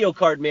even video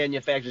card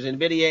manufacturers,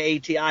 NVIDIA,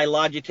 ATI,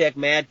 Logitech,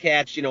 Mad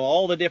Catz,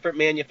 all the different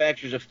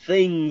manufacturers of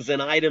things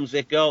and items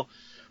that go.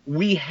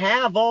 We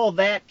have all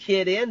that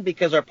kit in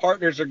because our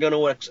partners are going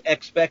to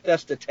expect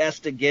us to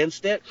test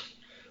against it.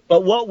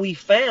 But what we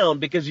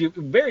found, because you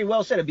very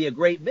well said it'd be a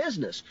great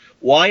business,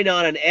 why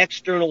not an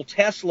external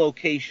test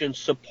location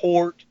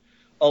support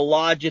a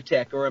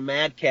Logitech or a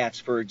Mad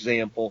Catz, for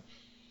example?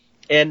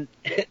 And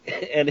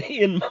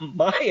in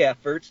my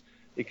efforts,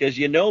 because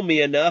you know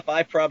me enough,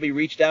 I probably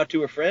reached out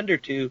to a friend or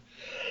two,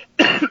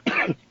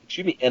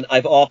 excuse me, and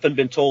I've often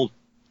been told,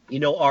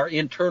 our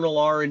internal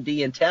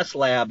R&D and test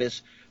lab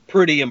is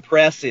pretty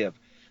impressive.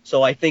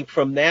 So I think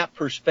from that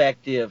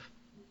perspective,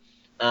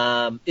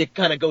 it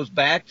kind of goes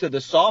back to the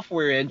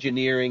software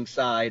engineering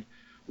side,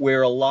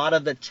 where a lot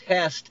of the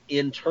test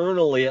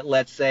internally at,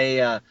 let's say,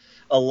 a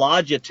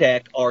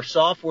Logitech are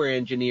software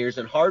engineers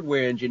and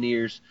hardware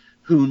engineers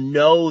who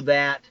know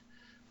that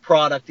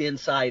product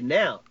inside and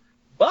out.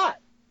 But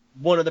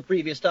one of the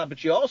previous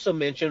topics you also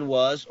mentioned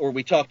was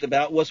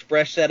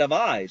fresh set of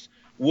eyes.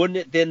 Wouldn't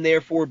it then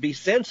therefore be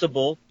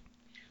sensible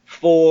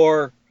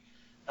for,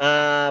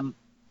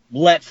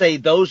 let's say,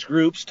 those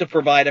groups to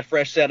provide a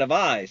fresh set of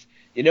eyes?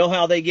 You know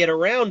how they get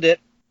around it?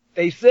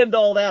 They send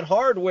all that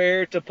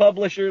hardware to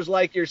publishers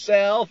like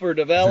yourself or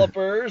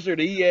developers or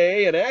to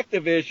EA and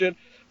Activision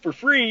for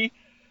free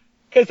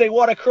because they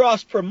want to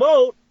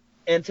cross-promote.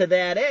 And to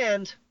that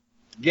end,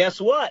 guess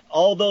what?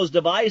 All those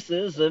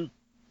devices, and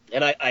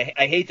I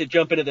hate to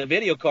jump into the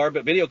video card,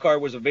 but video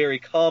card was a very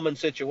common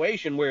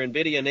situation where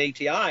NVIDIA and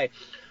ATI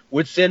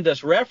would send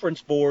us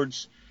reference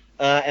boards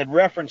and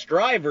reference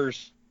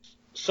drivers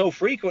so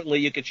frequently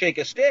you could shake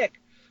a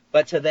stick.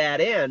 But to that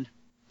end,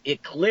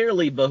 it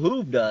clearly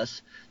behooved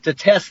us to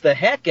test the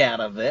heck out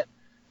of it,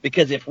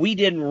 because if we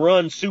didn't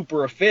run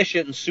super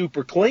efficient and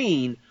super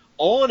clean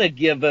on a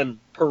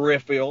given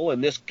peripheral, in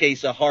this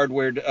case a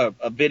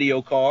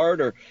video card,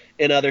 or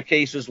in other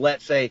cases,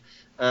 let's say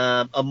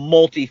a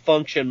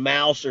multifunction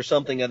mouse or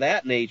something of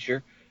that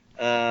nature,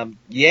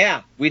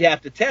 we'd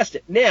have to test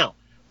it. Now,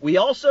 we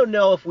also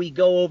know if we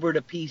go over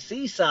to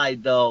PC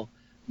side, though,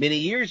 many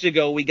years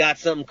ago, we got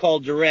something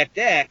called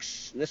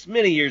DirectX. This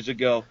many years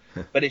ago,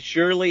 but it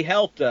surely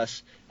helped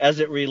us as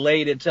it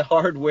related to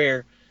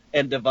hardware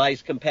and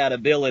device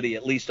compatibility,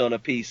 at least on a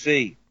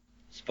PC.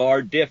 It's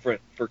far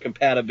different for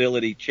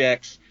compatibility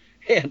checks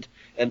and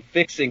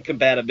fixing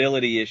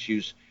compatibility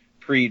issues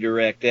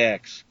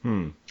pre-DirectX.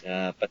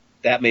 But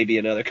that may be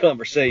another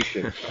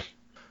conversation.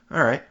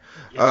 All right.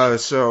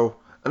 So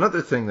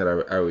another thing that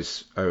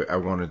I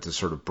wanted to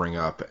sort of bring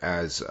up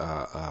as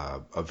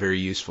a very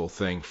useful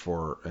thing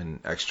for an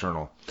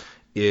external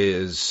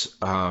is,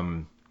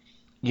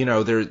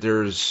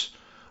 there's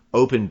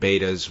open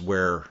betas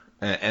where,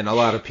 and a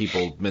lot of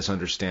people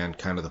misunderstand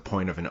kind of the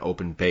point of an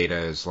open beta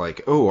is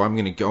like, oh, I'm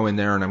going to go in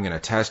there and I'm going to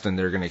test and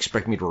they're going to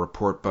expect me to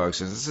report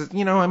bugs.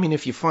 And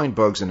if you find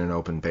bugs in an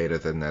open beta,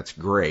 then that's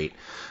great.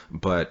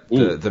 But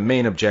the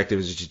main objective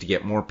is just to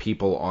get more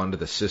people onto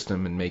the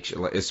system and make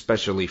sure,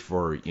 especially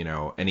for,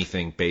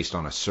 anything based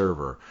on a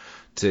server,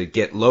 to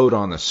get load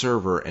on the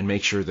server and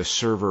make sure the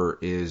server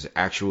is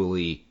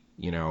actually,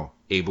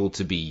 able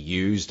to be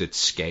used at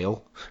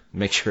scale,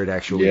 make sure it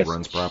actually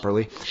runs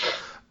properly.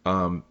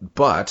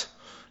 But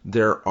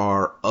there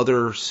are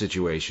other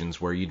situations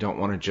where you don't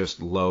want to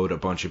just load a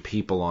bunch of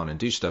people on and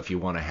do stuff. You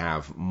want to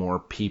have more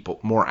people,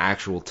 more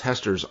actual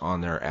testers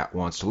on there at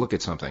once to look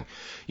at something.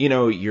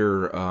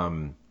 Your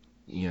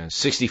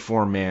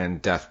 64-man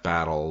death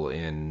battle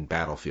in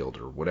Battlefield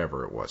or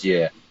whatever it was.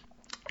 Yeah.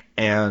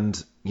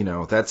 And,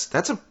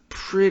 that's a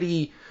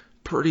pretty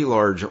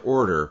large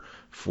order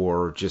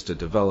for just a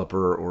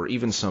developer or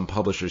even some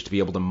publishers to be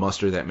able to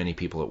muster that many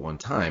people at one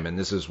time. And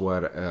this is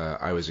what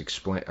I was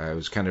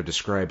kind of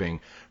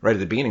describing right at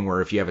the beginning, where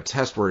if you have a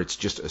test where it's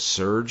just a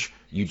surge,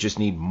 you just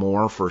need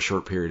more for a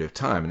short period of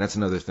time. And that's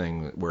another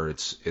thing where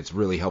it's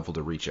really helpful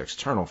to reach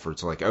external for.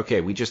 It's like, okay,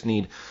 we just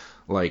need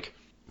like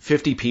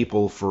 50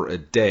 people for a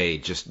day.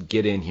 Just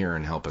get in here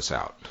and help us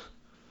out.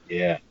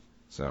 Yeah.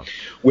 So,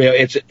 well,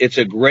 it's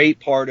a great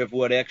part of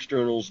what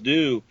externals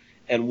do.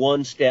 And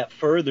one step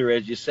further,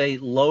 as you say,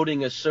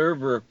 loading a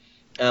server,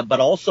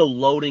 but also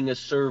loading a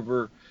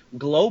server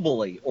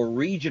globally or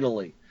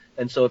regionally.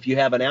 And so if you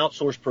have an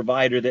outsourced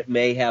provider that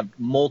may have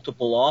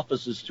multiple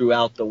offices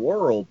throughout the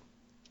world,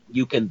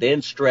 you can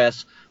then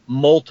stress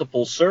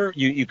multiple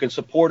you can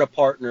support a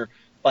partner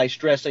by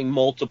stressing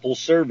multiple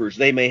servers.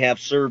 They may have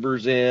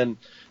servers in,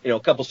 a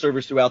couple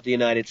servers throughout the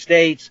United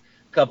States,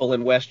 a couple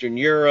in Western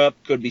Europe,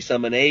 could be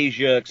some in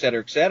Asia, et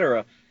cetera, et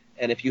cetera.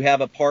 And if you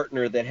have a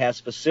partner that has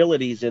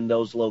facilities in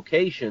those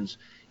locations,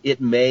 we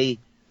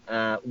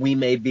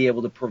may be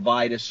able to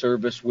provide a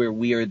service where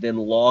we are then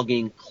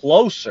logging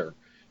closer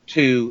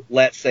to,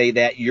 let's say,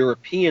 that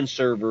European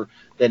server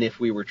than if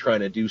we were trying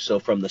to do so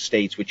from the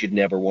States, which you'd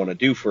never want to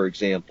do, for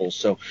example.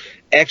 So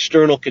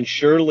external can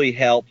surely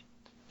help.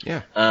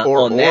 Yeah,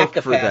 or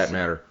for that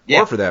matter,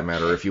 yeah. Or for that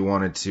matter, if you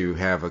wanted to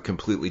have a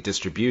completely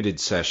distributed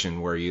session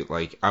where you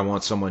I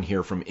want someone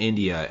here from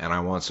India, and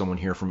I want someone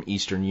here from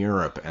Eastern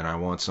Europe, and I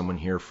want someone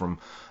here from,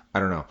 I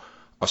don't know,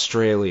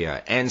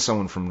 Australia, and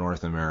someone from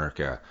North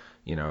America,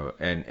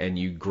 and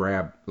you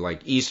grab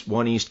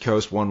one East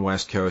Coast, one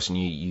West Coast, and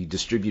you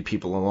distribute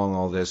people along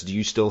all this. Do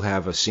you still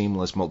have a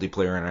seamless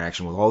multiplayer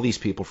interaction with all these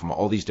people from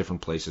all these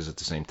different places at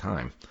the same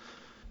time?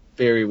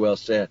 Very well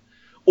said.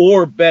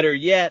 Or better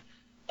yet,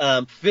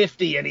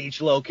 50 in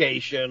each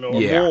location or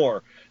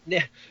more.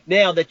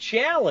 Now the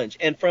challenge,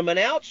 and from an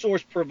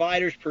outsourced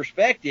provider's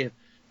perspective,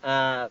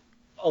 a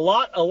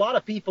lot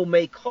of people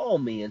may call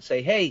me and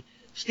say, "Hey,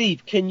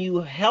 Steve, can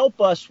you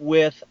help us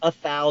with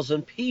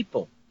 1,000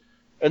 people?"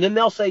 And then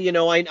they'll say,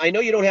 I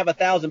know you don't have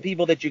 1,000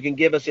 people that you can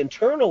give us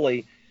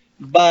internally,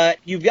 but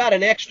you've got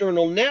an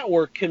external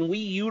network. Can we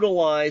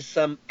utilize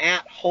some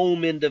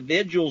at-home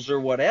individuals or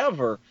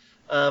whatever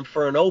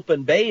for an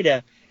open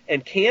beta?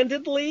 And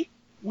candidly,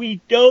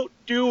 we don't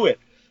do it.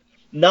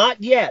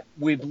 Not yet.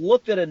 We've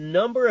looked at a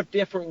number of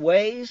different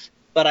ways,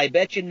 but I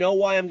bet you know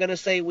why I'm going to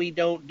say we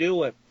don't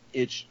do it.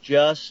 It's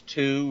just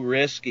too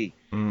risky.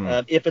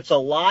 If it's a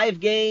live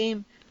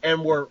game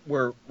and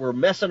we're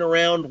messing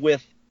around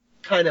with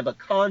kind of a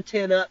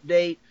content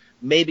update,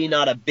 maybe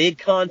not a big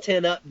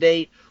content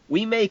update,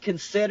 we may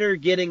consider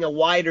getting a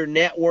wider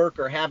network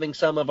or having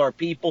some of our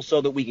people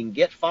so that we can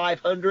get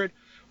 500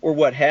 or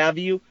what have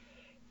you.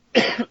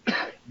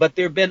 But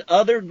there have been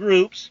other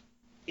groups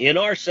in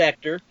our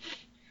sector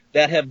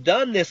that have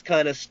done this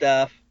kind of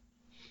stuff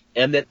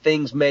and that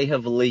things may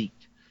have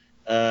leaked.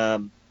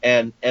 And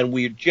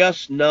we're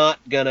just not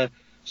going to.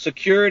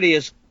 Security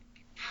is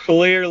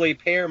clearly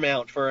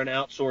paramount for an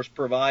outsourced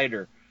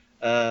provider.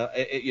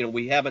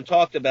 We haven't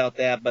talked about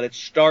that, but it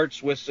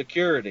starts with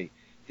security.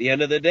 At the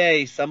end of the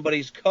day,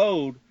 somebody's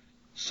code,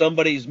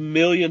 somebody's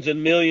millions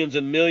and millions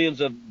and millions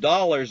of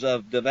dollars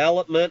of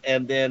development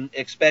and then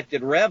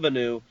expected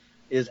revenue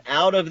is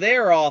out of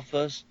their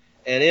office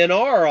and in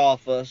our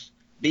office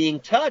being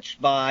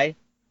touched by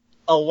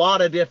a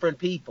lot of different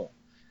people.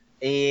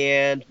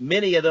 And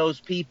many of those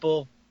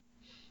people,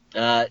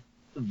 the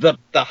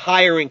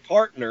hiring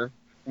partner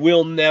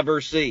will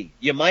never see.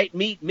 You might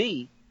meet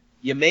me.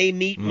 You may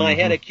meet my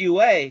head of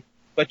QA,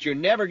 but you're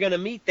never going to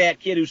meet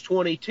that kid who's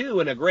 22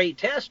 and a great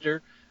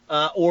tester,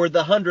 or the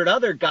 100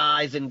 other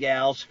guys and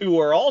gals who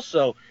are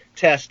also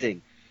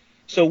testing.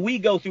 So we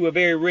go through a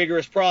very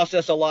rigorous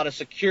process, a lot of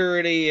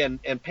security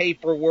and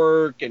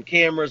paperwork and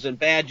cameras and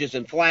badges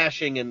and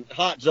flashing and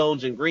hot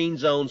zones and green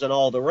zones and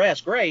all the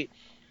rest. Great.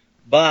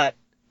 But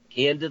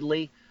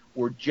candidly,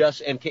 we're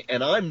just,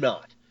 and I'm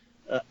not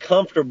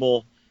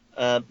comfortable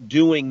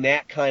doing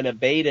that kind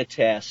of beta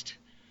test.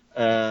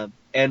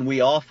 And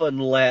we often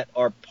let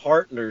our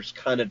partners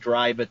kind of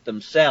drive it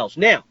themselves.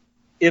 Now,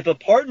 if a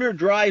partner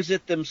drives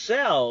it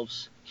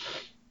themselves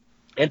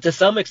and to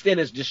some extent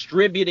is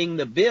distributing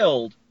the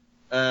build,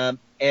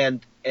 and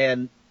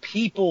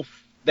people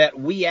that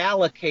we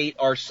allocate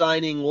are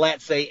signing,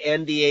 let's say,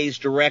 NDAs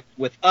direct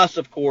with us,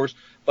 of course,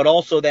 but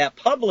also that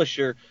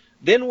publisher,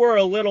 then we're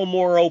a little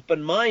more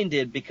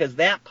open-minded because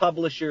that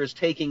publisher is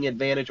taking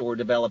advantage, or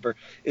developer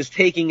is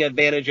taking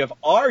advantage of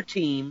our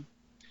team,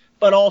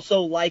 but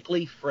also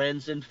likely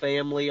friends and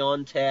family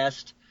on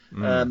test,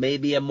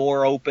 maybe a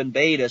more open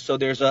beta. So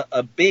there's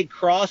a big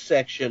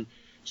cross-section,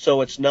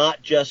 so it's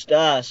not just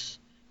us.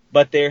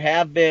 But there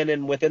have been,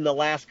 and within the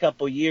last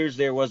couple of years,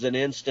 there was an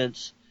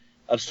instance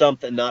of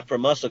something, not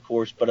from us, of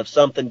course, but of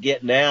something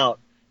getting out.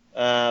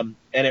 And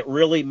it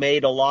really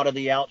made a lot of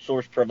the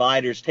outsourced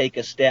providers take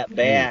a step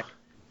back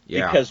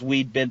because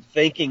we'd been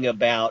thinking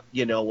about,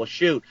 well,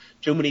 shoot,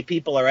 too many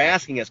people are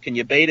asking us, can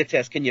you beta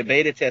test? Can you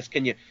beta test?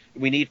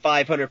 We need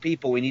 500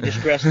 people. We need to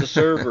stress the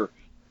server,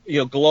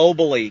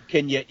 globally.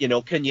 Can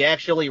you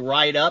actually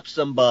write up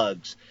some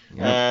bugs?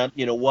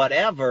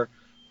 Whatever.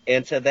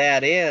 And to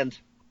that end,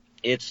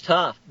 it's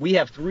tough. We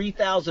have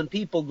 3,000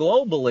 people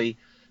globally,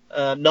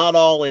 not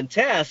all in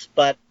test,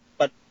 but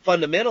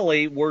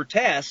fundamentally we're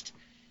test.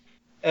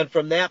 And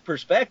from that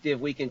perspective,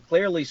 we can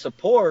clearly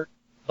support,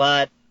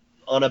 but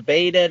on a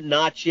beta,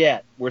 not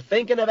yet. We're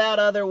thinking about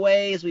other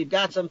ways. We've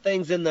got some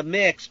things in the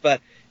mix, but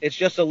it's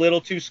just a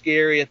little too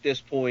scary at this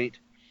point.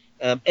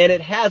 And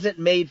it hasn't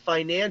made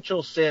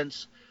financial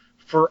sense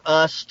for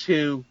us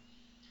to,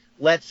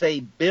 let's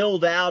say,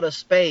 build out a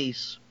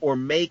space or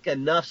make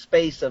enough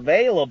space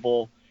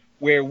available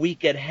where we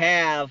could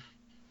have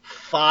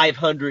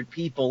 500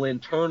 people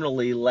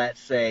internally, let's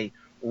say,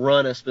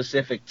 run a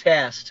specific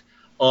test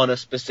on a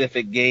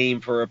specific game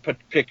for a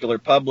particular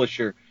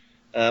publisher.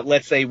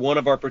 let's say one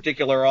of our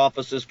particular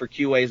offices for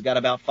QA has got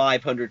about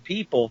 500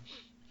 people,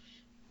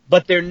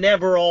 but they're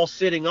never all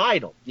sitting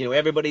idle.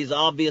 Everybody's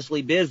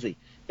obviously busy.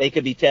 They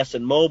could be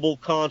testing mobile,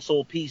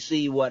 console,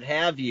 PC, what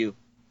have you.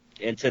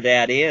 And to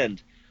that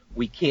end,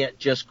 we can't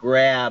just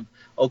grab,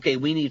 okay,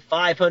 we need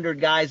 500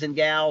 guys and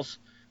gals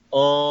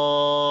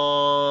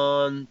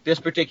on this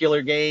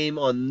particular game,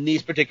 on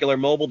these particular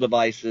mobile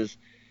devices.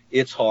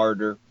 It's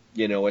harder.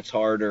 It's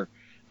harder.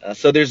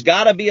 So there's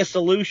got to be a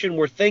solution.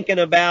 We're thinking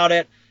about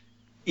it.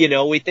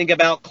 We think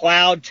about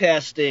cloud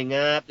testing.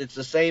 It's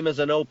the same as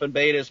an open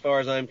beta as far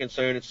as I'm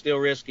concerned. It's still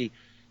risky.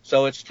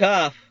 So it's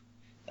tough.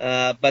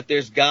 But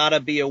there's got to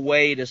be a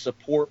way to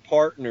support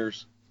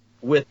partners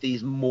with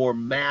these more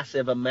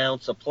massive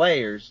amounts of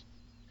players.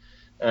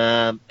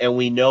 And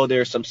we know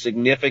there's some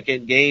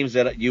significant games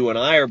that you and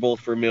I are both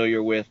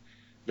familiar with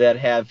that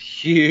have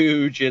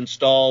huge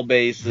install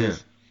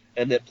bases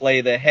and that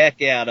play the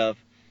heck out of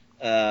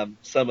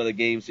some of the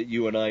games that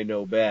you and I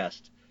know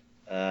best.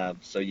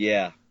 So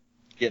yeah,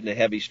 getting a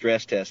heavy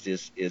stress test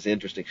is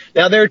interesting.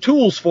 Now there are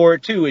tools for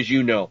it too, as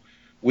you know.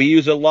 We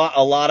use a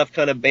lot of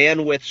kind of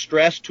bandwidth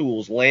stress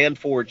tools.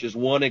 LandForge is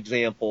one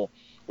example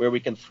where we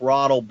can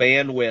throttle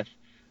bandwidth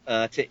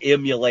to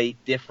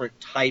emulate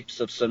different types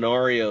of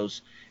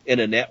scenarios in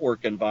a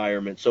network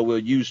environment. So we'll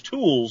use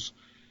tools,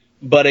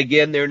 but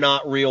again, they're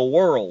not real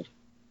world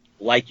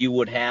like you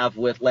would have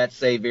with, let's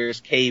say, various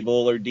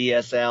cable or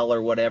DSL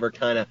or whatever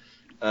kind of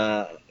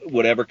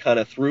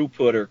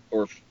throughput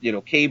or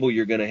cable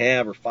you're going to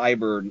have, or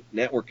fiber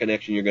network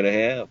connection you're going to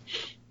have.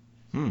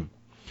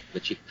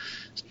 But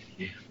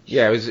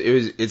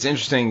it's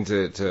interesting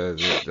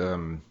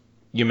to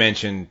you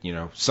mentioned,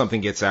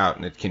 something gets out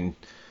and it can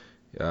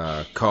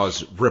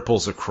cause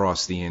ripples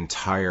across the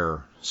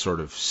entire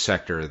sort of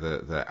sector,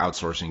 the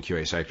outsourcing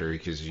QA sector,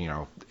 because,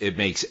 it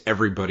makes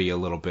everybody a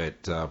little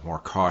bit more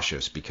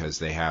cautious because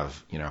they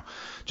have,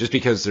 just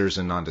because there's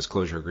a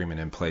non-disclosure agreement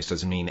in place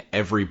doesn't mean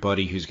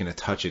everybody who's going to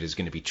touch it is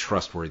going to be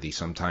trustworthy.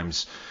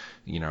 Sometimes,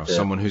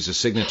 someone who's a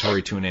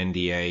signatory to an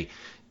NDA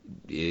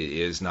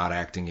is not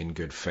acting in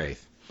good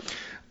faith.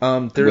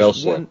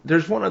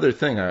 There's one other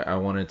thing I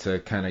wanted to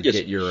kind of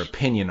get your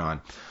opinion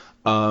on.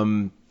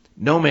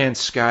 No Man's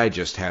Sky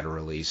just had a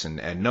release,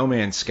 and No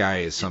Man's Sky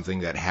is something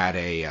that had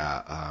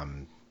a,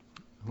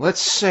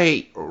 let's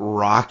say,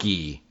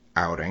 rocky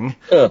outing.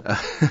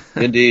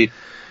 Indeed.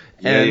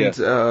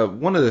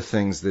 One of the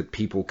things that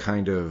people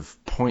kind of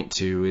point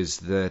to is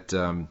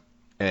that,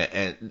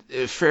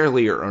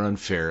 fairly or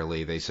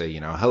unfairly, they say,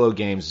 Hello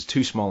Games is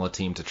too small a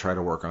team to try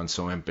to work on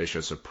so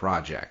ambitious a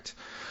project.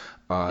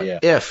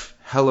 If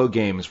Hello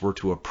Games were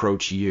to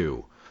approach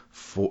you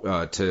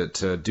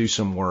to do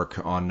some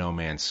work on No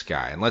Man's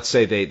Sky, and let's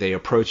say they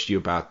approached you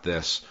about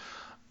this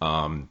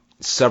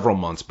several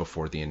months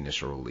before the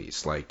initial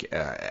release,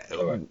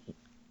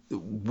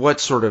 what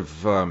sort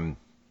of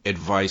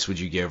advice would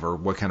you give, or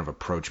what kind of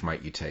approach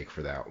might you take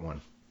for that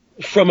one?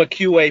 From a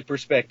QA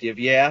perspective,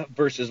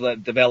 versus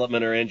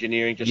development or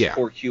engineering, just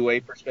for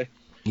QA perspective.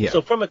 Yeah.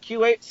 So from a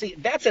QA, see,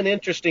 that's an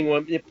interesting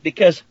one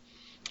because,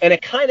 and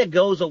it kind of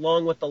goes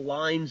along with the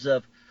lines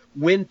of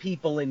when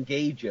people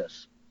engage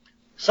us.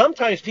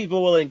 Sometimes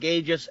people will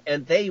engage us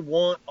and they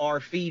want our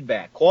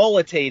feedback,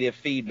 qualitative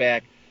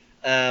feedback,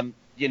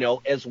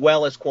 as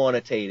well as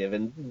quantitative.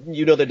 And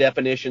the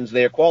definitions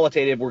there.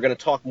 Qualitative, we're going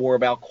to talk more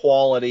about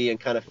quality and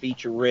kind of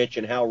feature rich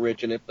and how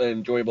rich and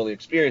enjoyable the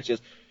experience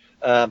is,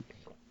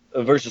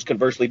 versus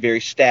conversely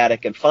very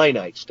static and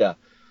finite stuff.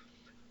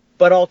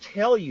 But I'll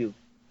tell you,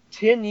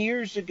 10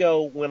 years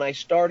ago when I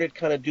started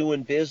kind of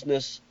doing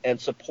business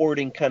and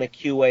supporting kind of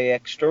QA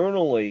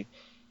externally,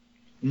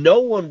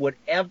 no one would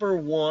ever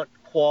want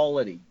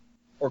quality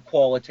or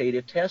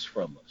qualitative tests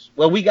from us.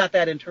 Well, we got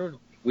that internally.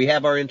 We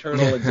have our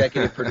internal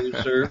executive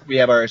producer. We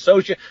have our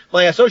associate.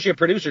 My associate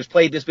producers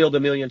played this build a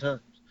million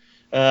times.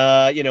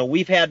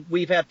 We've had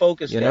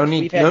focus tests. No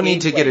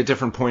need to get a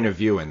different point of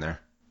view in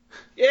there.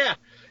 Yeah,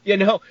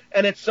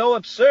 and it's so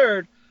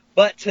absurd.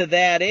 But to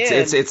that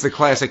end, it's the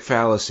classic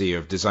fallacy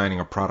of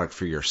designing a product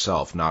for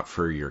yourself, not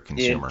for your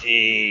consumer.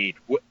 Indeed.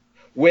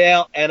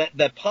 Well, and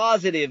the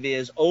positive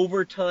is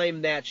over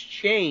time that's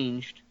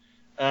changed.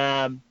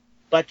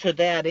 But to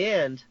that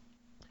end,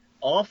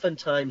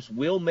 oftentimes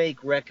we'll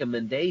make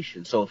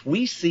recommendations. So if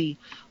we see,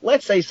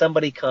 let's say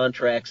somebody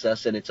contracts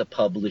us and it's a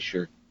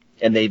publisher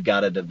and they've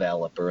got a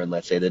developer, and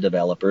let's say the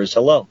developer is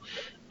Hello.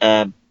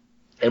 But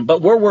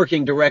we're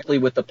working directly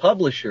with the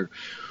publisher.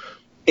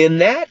 In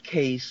that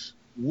case,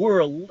 we're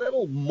a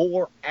little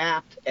more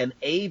apt and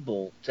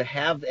able to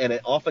have, and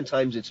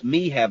oftentimes it's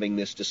me having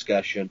this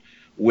discussion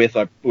with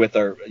our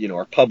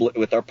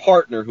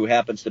partner who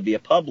happens to be a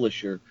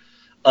publisher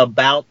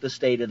about the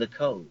state of the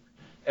code.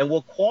 And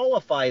we'll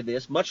qualify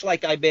this, much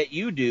like I bet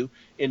you do,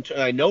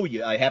 I know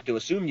you, I have to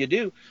assume you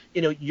do,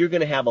 you're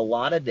going to have a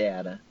lot of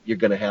data, you're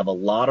going to have a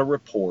lot of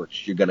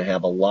reports, you're going to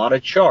have a lot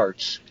of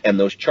charts, and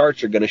those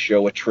charts are going to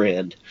show a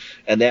trend.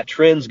 And that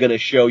trend's going to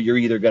show you're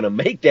either going to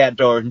make that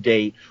darn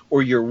date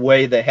or you're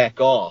way the heck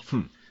off.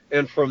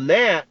 And from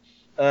that,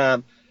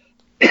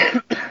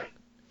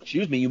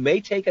 you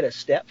may take it a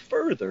step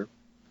further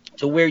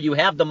to where you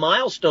have the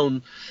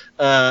milestone,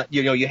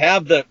 you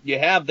have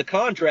the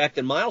contract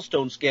and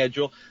milestone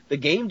schedule, the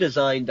game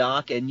design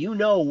doc, and you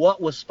know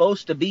what was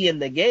supposed to be in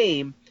the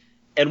game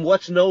and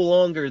what's no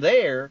longer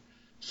there.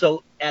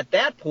 So at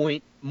that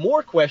point,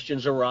 more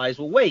questions arise.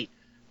 Well, wait,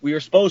 we were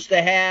supposed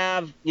to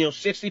have,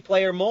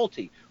 60-player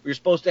multi. We were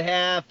supposed to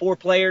have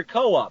 4-player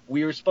co-op.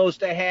 We were supposed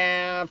to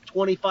have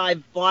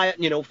 25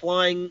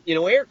 flying,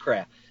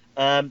 aircraft.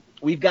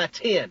 We've got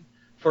 10,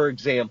 for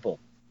example.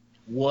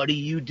 What do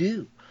you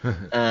do?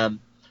 9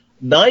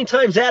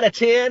 times out of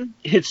 10,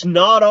 it's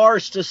not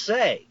ours to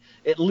say,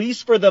 at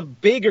least for the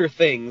bigger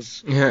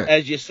things,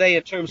 as you say,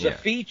 in terms of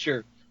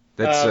feature.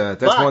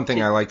 That's one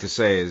thing I like to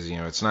say is,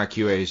 it's not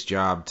QA's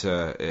job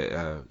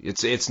to,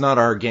 it's not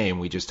our game.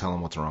 We just tell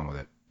them what's wrong with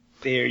it.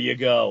 There you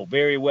go.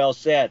 Very well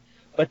said.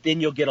 But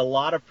then you'll get a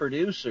lot of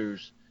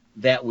producers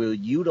that will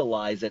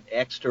utilize an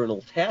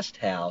external test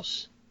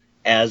house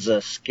as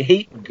a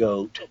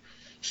scapegoat,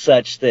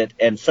 such that,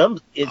 and some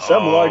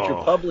larger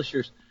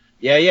publishers,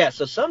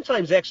 so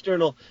sometimes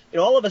external,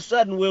 all of a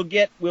sudden we'll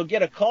get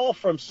a call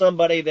from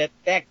somebody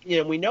that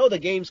we know the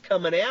game's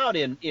coming out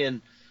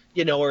in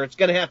or it's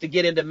going to have to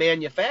get into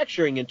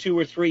manufacturing in 2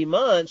 or 3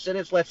 months,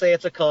 and let's say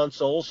it's a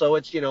console, so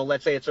it's,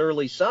 let's say it's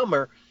early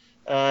summer,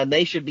 and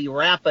they should be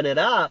wrapping it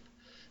up.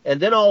 And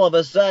then all of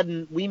a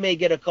sudden, we may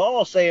get a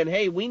call saying,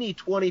 hey, we need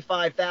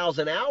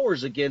 25,000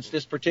 hours against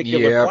this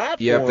particular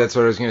platform. Yep, that's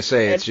what I was going to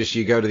say. It's just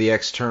you go to the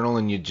external,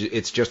 and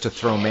it's just to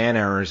throw man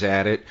hours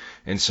at it.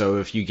 And so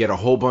if you get a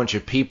whole bunch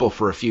of people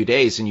for a few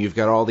days, and you've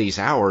got all these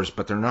hours,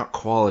 but they're not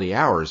quality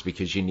hours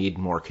because you need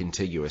more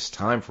contiguous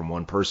time from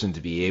one person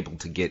to be able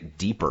to get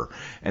deeper.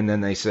 And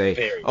then they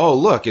say, oh,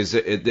 look,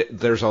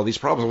 there's all these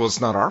problems. Well, it's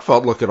not our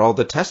fault. Look at all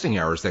the testing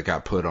hours that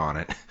got put on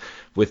it.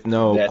 With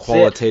no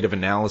qualitative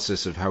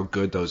analysis of how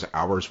good those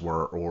hours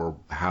were, or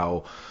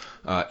how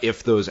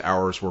if those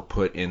hours were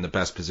put in the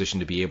best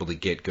position to be able to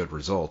get good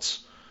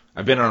results.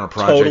 I've been on a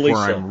project where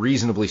I'm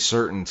reasonably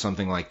certain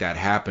something like that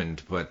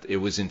happened, but it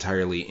was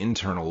entirely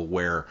internal,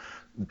 where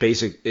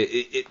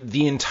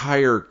the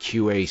entire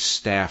QA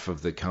staff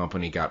of the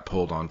company got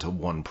pulled onto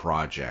one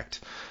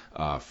project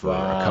for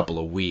a couple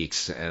of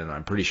weeks, and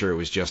I'm pretty sure it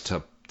was just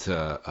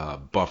to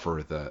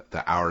buffer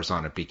the hours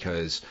on it,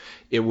 because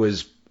it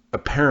was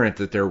apparent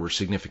that there were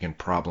significant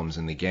problems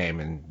in the game,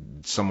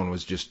 and someone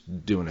was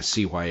just doing a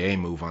CYA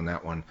move on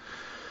that one,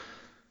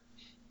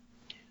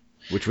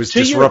 which was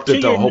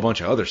disruptive to a whole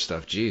bunch of other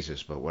stuff.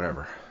 Jesus, but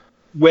whatever.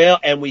 Well,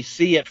 and we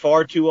see it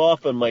far too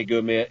often, my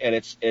good man, and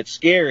it's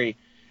scary.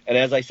 And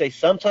as I say,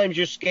 sometimes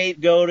you're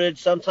scapegoated,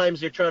 sometimes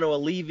they're trying to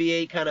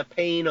alleviate kind of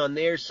pain on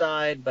their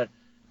side. But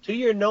to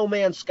your No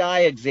Man's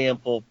Sky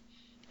example,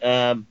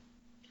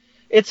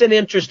 it's an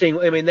interesting,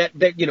 that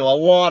a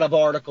lot of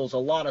articles, a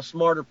lot of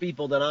smarter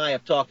people than I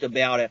have talked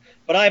about it,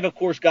 but I've, of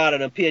course, got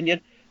an opinion.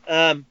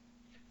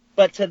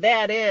 But to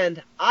that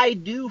end, I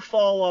do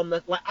fall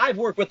on I've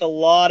worked with a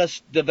lot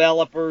of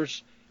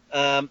developers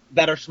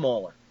that are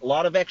smaller, a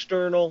lot of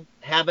external,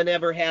 haven't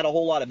ever had a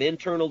whole lot of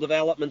internal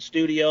development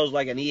studios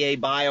like an EA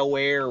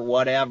BioWare or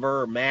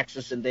whatever, or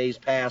Maxis in days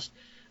past.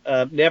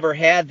 Never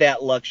had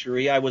that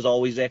luxury. I was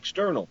always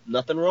external.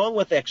 Nothing wrong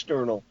with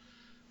external.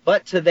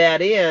 But to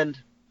that end,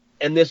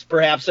 and this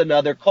perhaps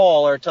another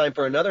call, or time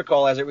for another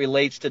call, as it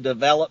relates to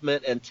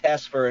development and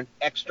tests for an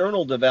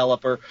external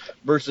developer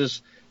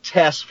versus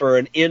tests for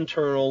an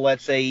internal,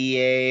 let's say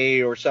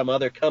EA or some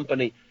other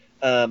company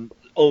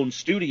owned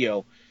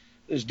studio.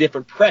 There's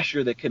different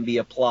pressure that can be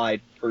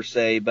applied per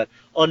se. But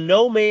on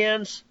No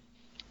Man's,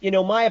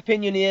 my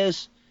opinion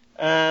is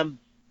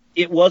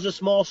it was a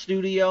small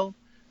studio.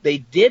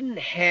 I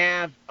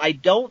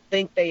don't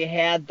think they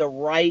had the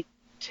right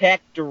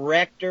tech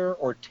director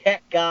or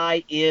tech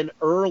guy in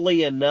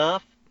early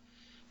enough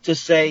to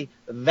say,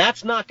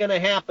 that's not going to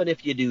happen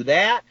if you do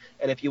that.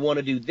 And if you want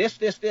to do this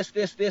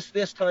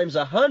times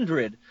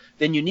 100,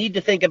 then you need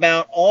to think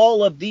about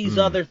all of these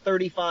other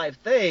 35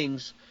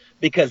 things,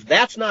 because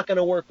that's not going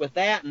to work with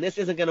that, and this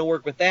isn't going to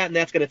work with that, and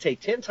that's going to take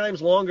 10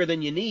 times longer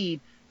than you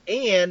need.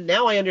 And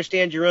now I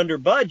understand you're under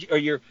budget, or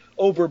you're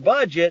over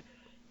budget.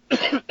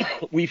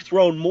 We've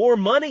thrown more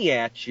money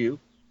at you,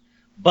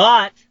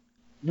 but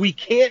we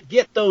can't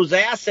get those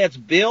assets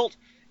built,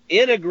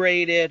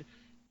 integrated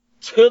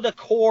to the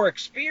core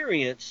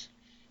experience,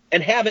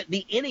 and have it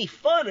be any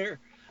funner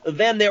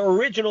than their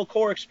original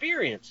core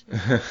experience.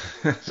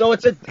 So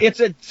it's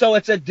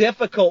a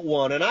difficult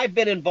one. And I've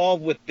been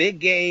involved with big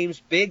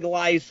games, big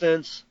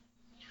license,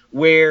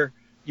 where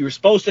you were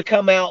supposed to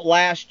come out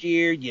last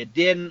year, you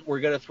didn't, we're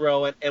going to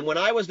throw it. And when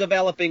I was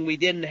developing, we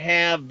didn't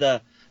have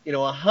the,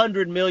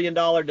 $100 million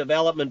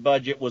development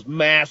budget was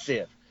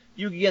massive.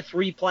 You could get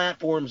 3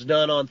 platforms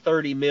done on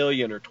 30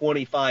 million or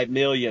 25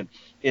 million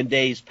in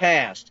days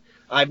past.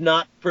 I've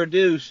not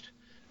produced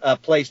a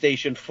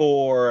PlayStation 4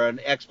 or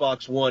an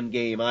Xbox One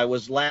game. I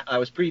was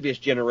previous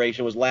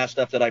generation was last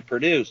stuff that I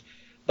produced.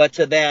 But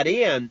to that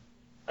end,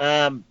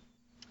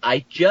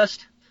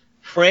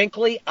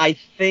 frankly, I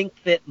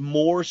think that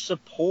more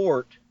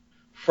support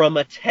from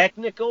a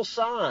technical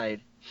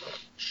side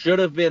should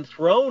have been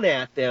thrown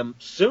at them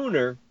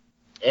sooner,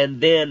 and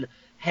then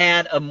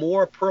had a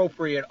more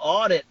appropriate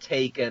audit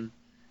taken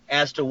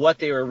as to what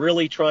they were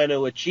really trying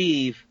to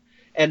achieve,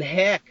 and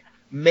heck,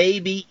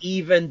 maybe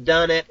even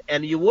done it,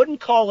 and you wouldn't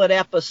call it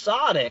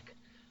episodic,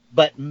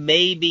 but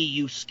maybe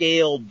you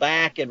scaled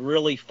back and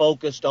really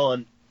focused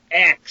on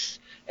X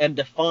and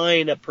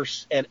define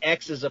an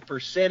X as a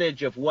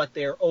percentage of what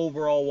they're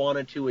overall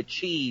wanted to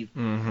achieve,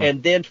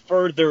 and then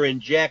further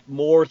inject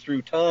more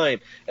through time,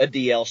 a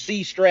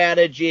DLC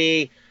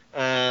strategy,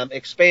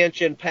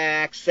 expansion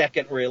pack,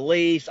 second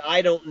release,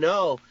 I don't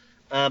know.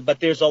 But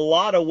there's a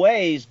lot of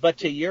ways, but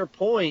to your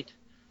point,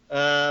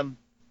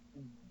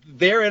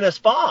 they're in a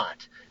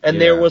spot,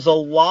 and there was a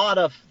lot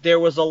of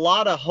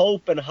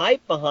hope and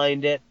hype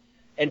behind it.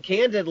 And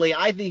candidly,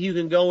 I think you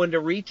can go into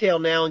retail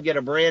now and get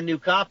a brand new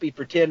copy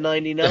for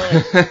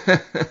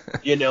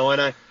 $10.99. You know,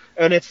 and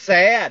it's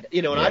sad,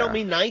 you know, and I don't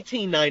mean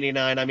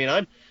 $19.99. I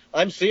mean,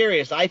 I'm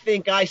serious. I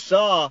think I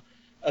saw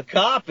a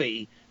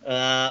copy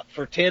for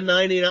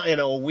 $10.99, you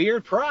know, a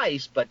weird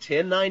price, but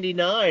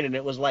 $10.99, and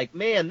it was like,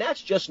 man,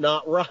 that's just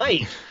not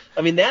right.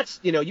 I mean, that's,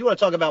 you know, you want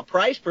to talk about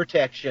price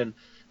protection.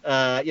 You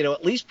know,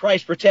 at least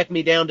price protect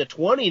me down to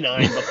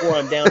 $29 before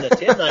I'm down to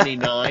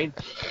 $10.99.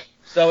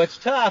 So it's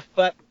tough,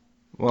 but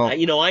well,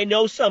 you know, I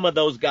know some of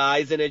those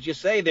guys, and as you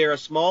say, they're a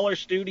smaller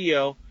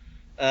studio.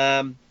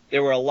 There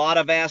were a lot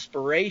of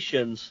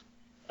aspirations,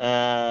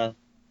 but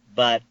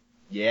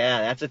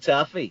yeah, that's a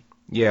toughie.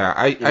 Yeah,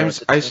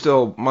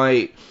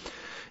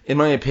 in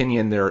my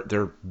opinion,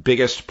 their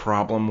biggest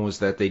problem was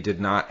that they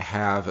did not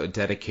have a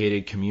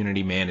dedicated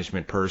community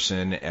management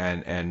person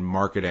and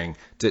marketing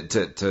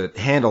to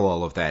handle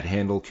all of that,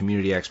 handle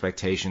community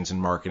expectations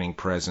and marketing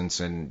presence,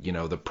 and, you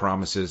know, the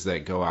promises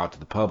that go out to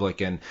the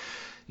public. And,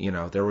 you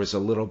know, there was a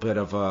little bit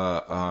of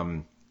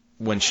a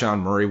when Sean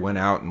Murray went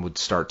out and would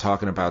start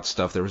talking about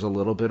stuff, there was a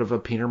little bit of a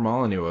Peter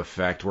Molyneux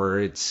effect where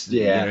it's,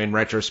 you know, in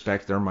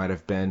retrospect, there might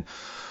have been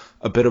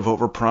a bit of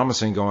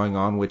overpromising going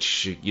on,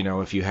 which, you know,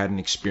 if you had an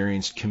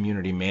experienced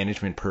community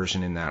management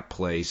person in that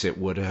place, it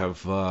would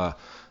have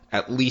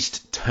at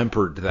least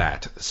tempered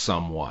that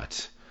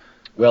somewhat.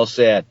 Well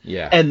said.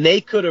 Yeah. And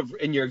they could have,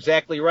 and you're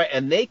exactly right,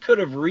 and they could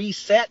have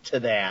reset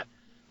to that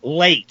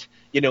late.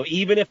 You know,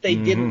 even if they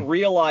didn't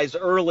realize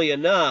early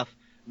enough,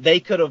 they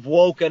could have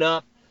woken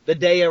up the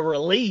day of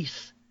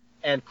release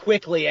and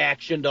quickly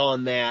actioned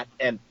on that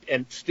and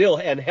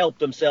helped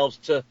themselves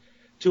to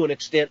an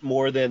extent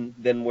more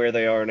than where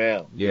they are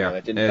now. Yeah, you know,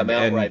 it didn't come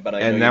out right, but I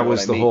know and you that know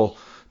was what I mean.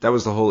 That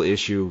was the whole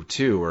issue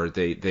too, where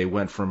they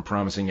went from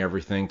promising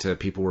everything to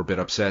people were a bit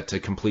upset to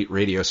complete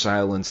radio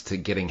silence to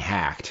getting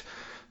hacked.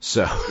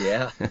 So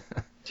yeah,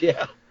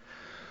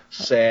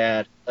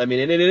 sad. I mean,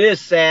 and it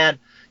is sad.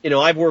 You know,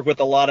 I've worked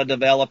with a lot of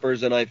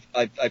developers, and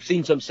I've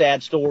seen some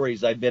sad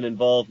stories. I've been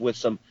involved with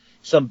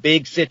some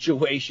big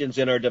situations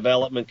in our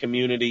development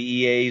community,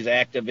 EA's,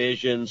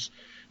 Activision's,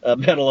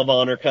 Medal of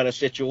Honor kind of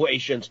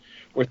situations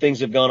where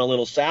things have gone a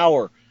little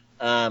sour.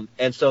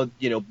 And so,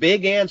 you know,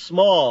 big and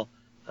small,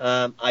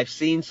 I've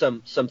seen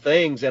some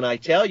things, and I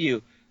tell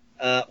you,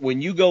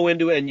 when you go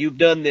into, and you've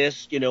done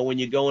this, you know, when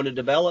you go into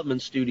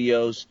development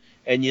studios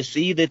and you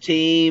see the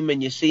team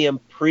and you see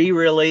them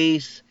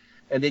pre-release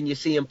and then you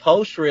see them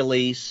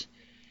post-release,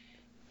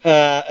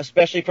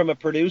 especially from a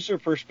producer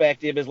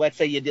perspective, is let's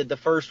say you did the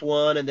first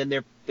one and then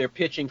they're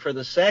pitching for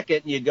the second,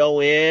 and you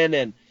go in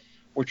and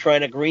we're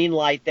trying to green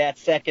light that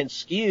second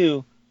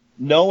SKU,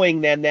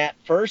 knowing then that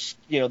first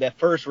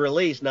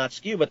release, not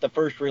SKU, but the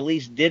first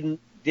release didn't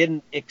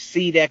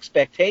exceed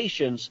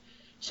expectations.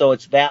 So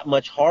it's that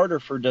much harder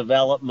for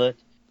development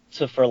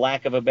to, for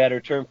lack of a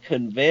better term,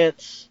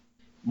 convince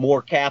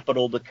more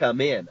capital to come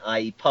in,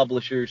 i.e.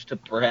 publishers to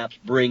perhaps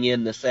bring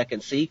in the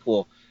second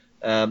sequel.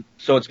 So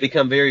it's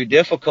become very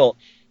difficult.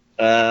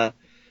 And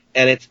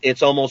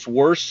it's almost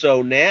worse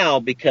so now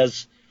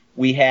because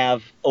we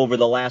have, over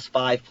the last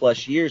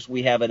 5+ years,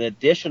 we have an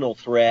additional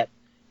threat.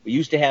 We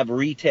used to have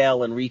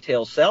retail and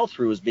retail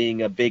sell-through as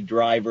being a big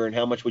driver and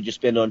how much would you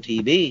spend on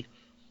TV.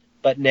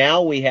 But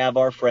now we have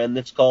our friend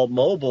that's called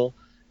mobile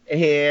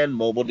and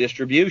mobile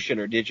distribution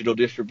or digital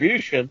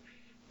distribution,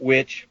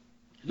 which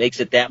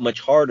makes it that much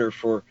harder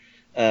for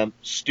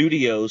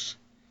studios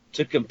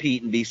to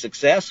compete and be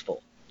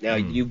successful. Now,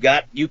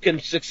 you can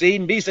succeed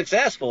and be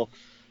successful,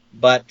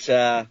 but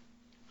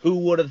who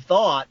would have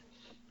thought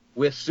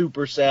with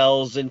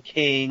Supercells and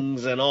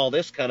Kings and all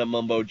this kind of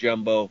mumbo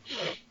jumbo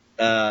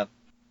that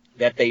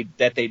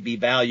they'd be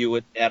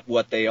valued at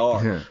what they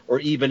are, or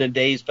even in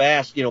days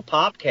past, you know,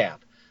 PopCap,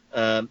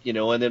 you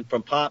know, and then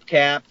from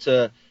PopCap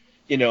to,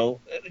 you know,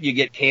 you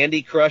get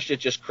Candy Crush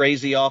that's just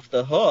crazy off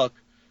the hook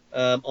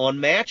on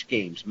match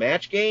games.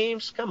 Match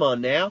games, come on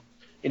now.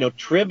 You know,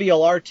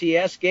 trivial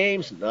RTS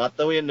games, don't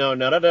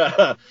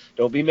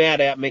be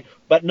mad at me.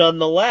 But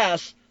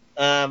nonetheless,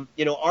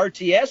 you know,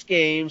 RTS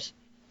games,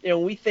 you know,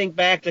 we think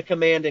back to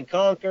Command and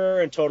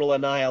Conquer and Total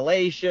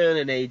Annihilation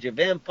and Age of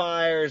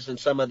Empires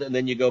and and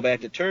then you go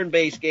back to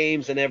turn-based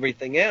games and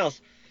everything else,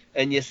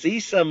 and you see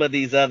some of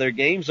these other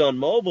games on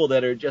mobile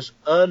that are just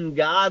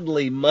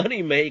ungodly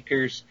money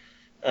makers,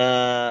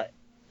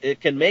 it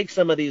can make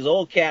some of these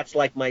old cats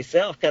like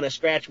myself kind of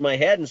scratch my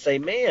head and say,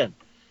 man,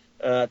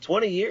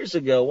 20 years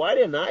ago, why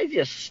didn't I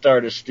just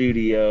start a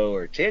studio?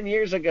 Or 10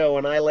 years ago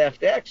when I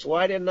left X,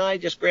 why didn't I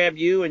just grab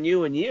you and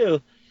you and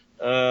you?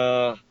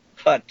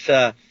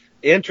 But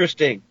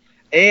interesting.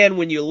 And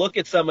when you look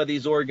at some of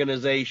these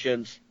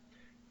organizations,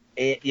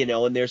 you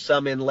know, and there's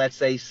some in, let's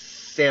say,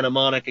 Santa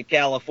Monica,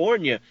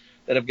 California,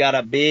 that have got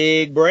a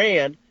big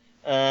brand,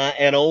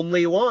 and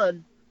only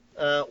one.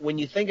 When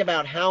you think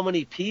about how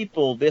many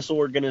people this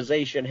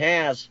organization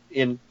has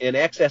in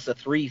excess of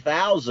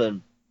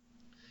 3,000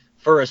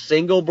 for a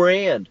single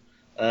brand,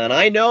 and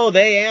I know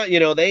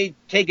they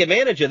take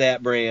advantage of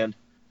that brand,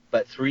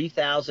 but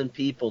 3,000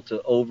 people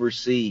to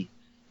oversee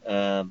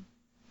a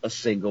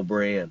single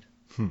brand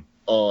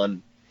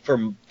on,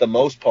 for the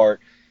most part,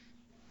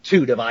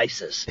 2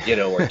 devices,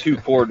 or two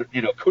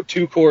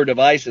core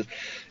devices.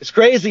 It's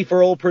crazy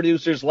for old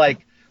producers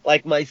like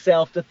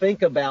myself to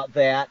think about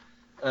that.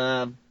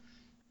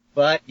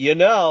 But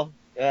there's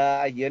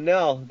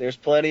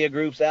plenty of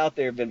groups out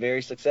there have been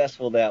very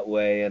successful that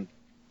way, and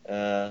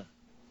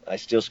I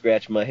still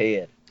scratch my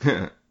head.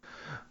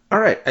 All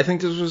right, I think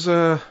this was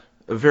a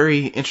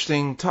very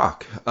interesting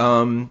talk.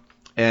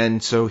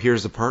 And so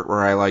here's the part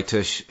where I like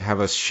to have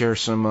us share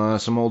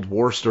some old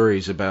war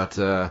stories about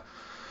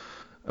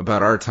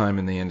our time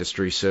in the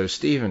industry. So,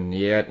 Stephen,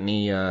 you got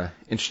any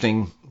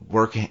interesting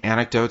work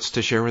anecdotes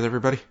to share with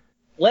everybody?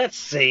 Let's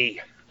see.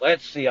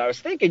 I was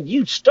thinking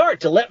you'd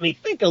start to let me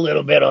think a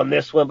little bit on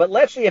this one, but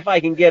let's see if I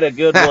can get a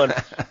good one.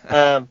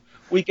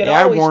 We can.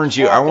 Yeah, I warned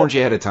you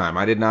ahead of time.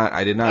 I did not.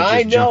 I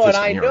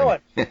know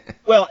it.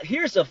 Well,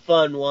 here's a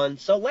fun one.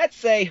 So let's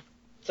say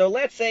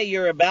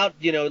you're about,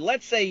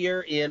 let's say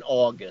you're in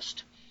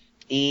August,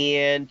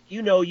 and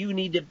you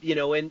need to,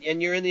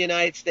 and you're in the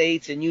United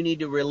States, and you need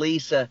to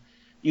release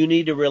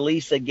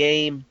a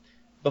game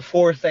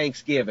before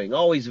Thanksgiving.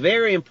 Always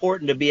very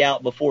important to be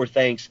out before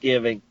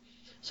Thanksgiving.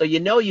 So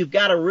you've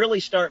got to really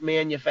start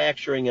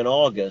manufacturing in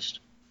August,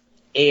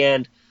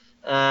 and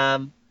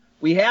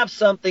we have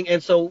something.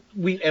 And so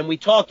we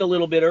talked a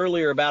little bit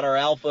earlier about our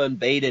alpha and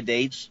beta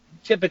dates,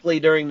 typically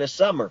during the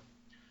summer,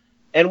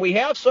 and we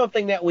have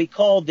something that we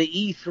call the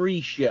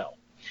E3 show.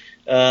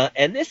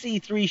 And this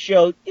E3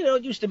 show,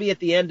 it used to be at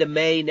the end of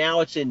May.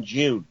 Now it's in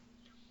June.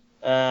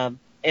 And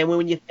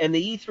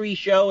the E3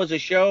 show is a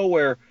show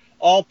where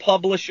a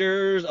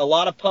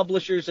lot of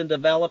publishers and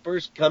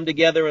developers come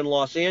together in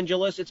Los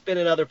Angeles. It's been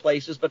in other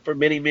places, but for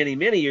many, many,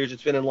 many years,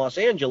 it's been in Los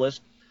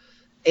Angeles.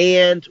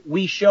 And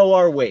we show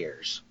our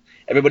wares.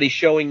 Everybody's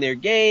showing their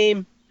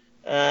game.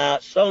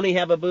 Sony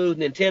have a booth,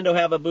 Nintendo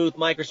have a booth,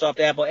 Microsoft,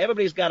 Apple,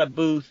 everybody's got a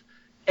booth.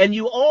 And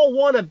you all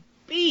want to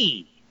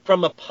be,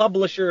 from a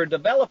publisher or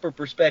developer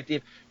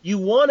perspective, you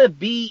want to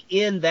be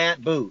in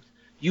that booth.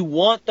 You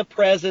want the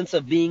presence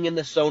of being in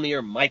the Sony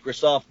or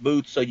Microsoft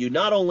booth, so you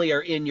not only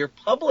are in your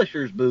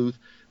publisher's booth,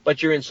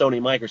 but you're in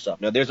Sony Microsoft.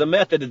 Now, there's a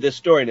method to this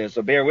story now,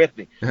 so bear with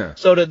me. Yeah.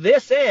 So to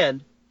this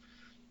end,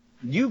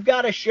 you've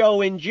got a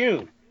show in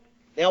June.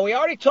 Now, we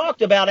already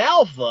talked about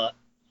alpha,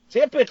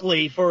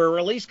 typically for a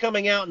release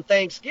coming out in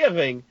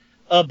Thanksgiving,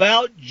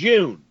 about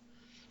June.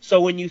 So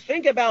when you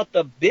think about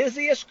the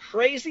busiest,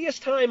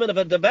 craziest time of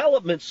a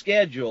development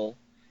schedule,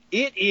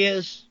 it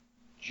is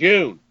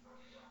June.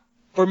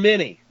 For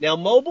many. Now,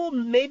 mobile,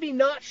 maybe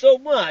not so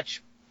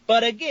much,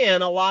 but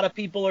again, a lot of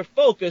people are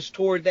focused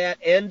toward that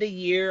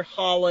end-of-year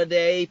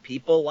holiday.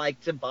 People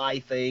like to buy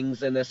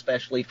things, and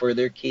especially for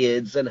their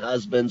kids and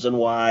husbands and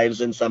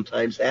wives, and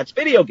sometimes that's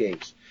video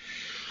games.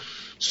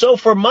 So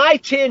for my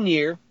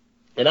tenure,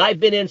 and I've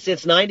been in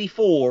since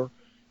 94,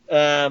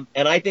 and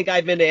I think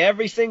I've been to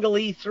every single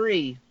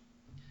E3,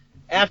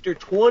 after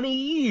 20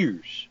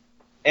 years,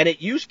 and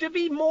it used to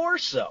be more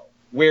so,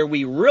 where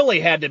we really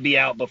had to be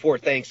out before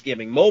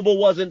Thanksgiving. Mobile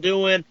wasn't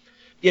doing,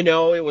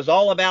 it was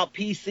all about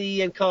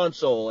PC and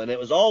console, and it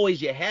was always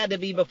you had to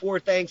be before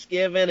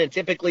Thanksgiving, and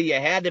typically you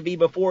had to be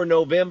before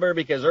November,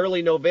 because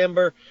early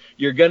November,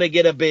 you're going to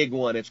get a big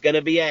one. It's going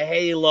to be a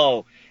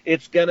Halo.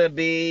 It's going to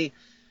be,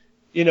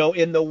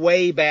 in the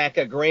way back,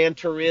 a Gran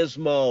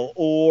Turismo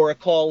or a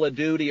Call of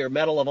Duty or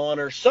Medal of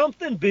Honor.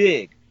 Something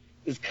big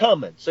is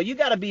coming, so you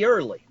got to be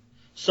early.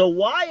 So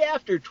why,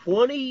 after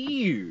 20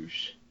 years,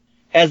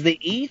 has the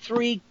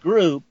E3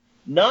 group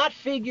not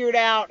figured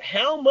out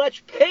how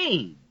much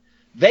pain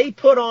they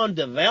put on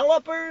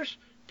developers,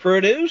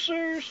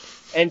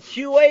 producers, and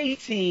QA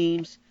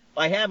teams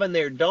by having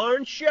their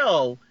darn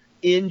show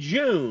in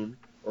June,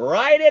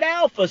 right at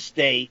Alpha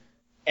State?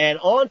 And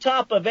on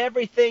top of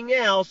everything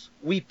else,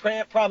 we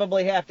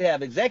probably have to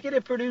have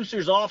executive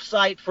producers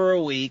off-site for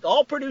a week,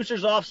 all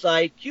producers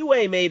off-site,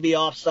 QA may be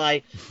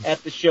off-site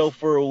at the show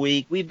for a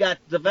week. We've got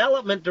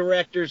development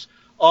directors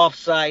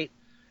off-site,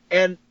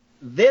 and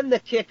then the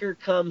kicker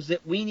comes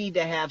that we need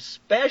to have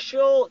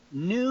special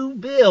new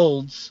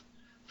builds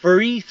for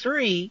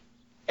E3,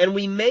 and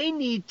we may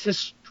need to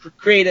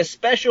create a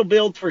special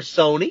build for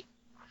Sony,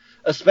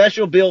 a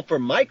special build for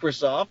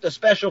Microsoft, a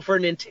special for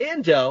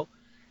Nintendo,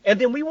 and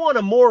then we want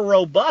a more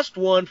robust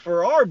one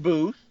for our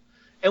booth,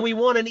 And we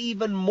want an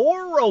even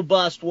more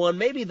robust one,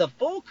 maybe the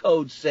full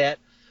code set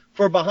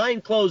for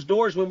behind closed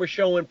doors when we're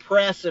showing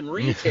press and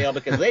retail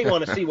because they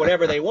want to see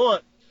whatever they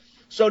want.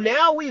 So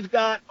now we've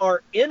got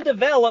our in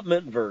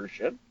development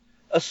version,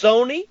 a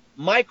Sony,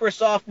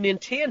 Microsoft,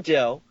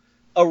 Nintendo,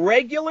 a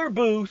regular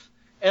booth,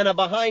 and a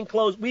behind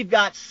closed. We've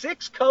got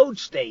 6 code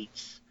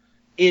states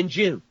in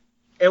June,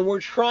 and we're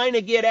trying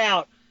to get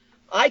out.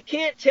 I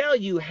can't tell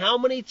you how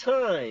many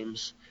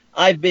times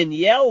I've been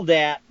yelled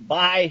at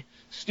by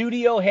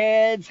studio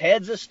heads,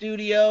 heads of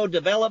studio,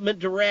 development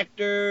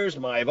directors,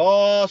 my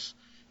boss,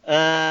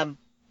 about,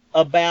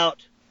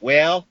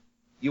 well,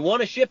 you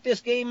want to ship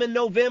this game in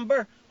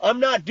November? I'm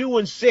not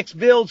doing 6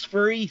 builds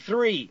for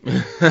E3.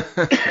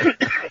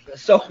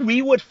 So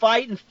we would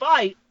fight and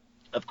fight.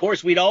 Of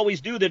course, we'd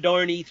always do the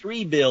darn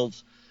E3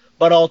 builds.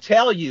 But I'll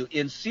tell you,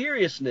 in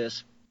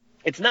seriousness,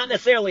 it's not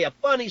necessarily a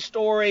funny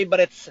story, but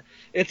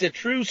it's a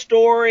true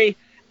story,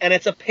 and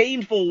it's a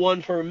painful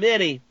one for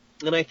many.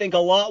 And I think a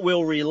lot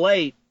will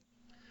relate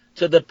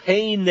to the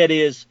pain that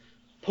is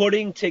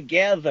putting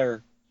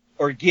together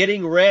or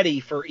getting ready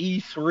for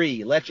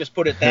E3. Let's just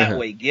put it that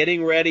way,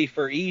 getting ready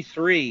for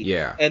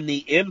E3 and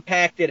the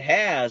impact it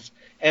has.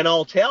 And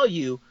I'll tell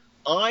you,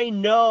 I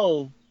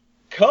know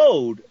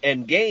code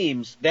and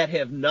games that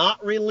have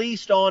not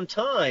released on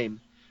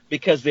time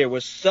because there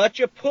was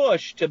such a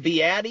push to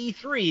be at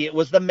E3. It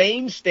was the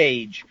main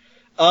stage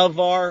of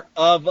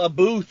a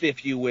booth,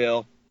 if you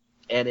will,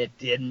 and it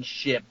didn't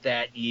ship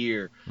that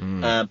year.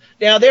 Now,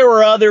 there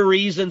were other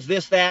reasons,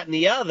 this, that, and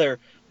the other,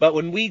 but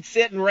when we'd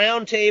sit in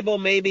round table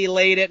maybe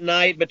late at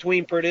night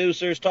between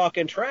producers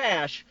talking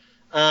trash,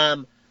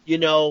 there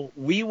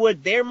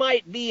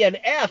might be an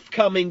F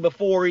coming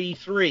before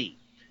E3.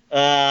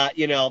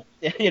 In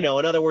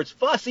other words,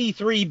 fuss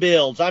E3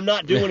 builds. I'm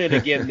not doing it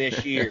again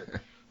this year.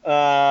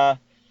 And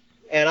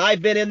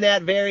I've been in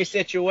that very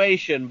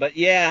situation. But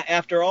yeah,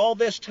 after all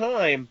this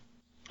time,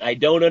 I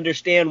don't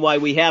understand why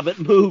we haven't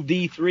moved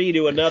E3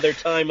 to another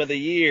time of the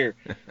year.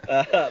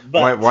 But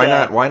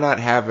why not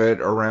have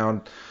it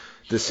around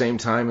the same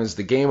time as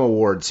the Game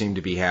Awards seem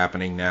to be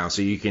happening now,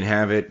 so you can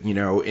have it,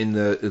 in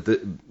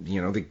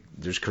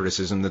there's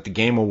criticism that the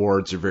Game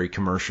Awards are very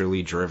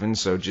commercially driven,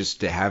 so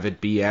just to have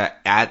it be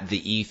at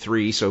the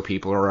E3, so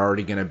people are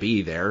already going to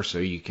be there, so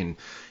you can,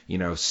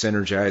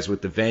 synergize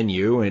with the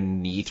venue,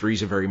 and E3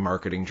 is a very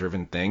marketing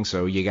driven thing,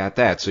 so you got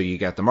that. So you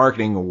got the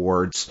marketing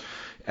awards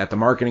at the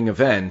marketing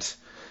event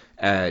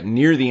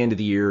near the end of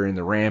the year in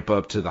the ramp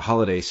up to the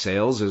holiday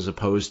sales, as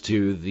opposed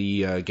to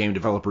the Game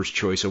Developers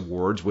Choice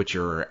Awards, which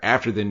are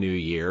after the new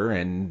year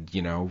and,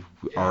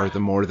 are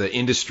the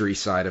industry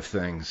side of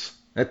things.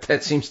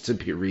 That seems to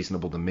be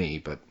reasonable to me,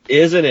 but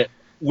isn't it?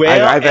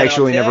 Well, I've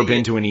actually never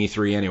been to an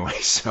E3 anyway,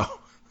 so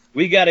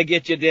we got to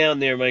get you down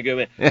there, my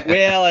good man.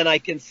 Well, and I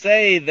can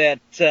say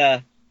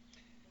that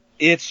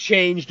it's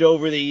changed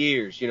over the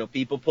years.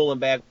 People pulling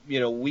back.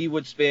 We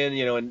would spend,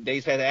 and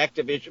days had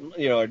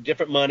Activision,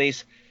 different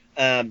monies.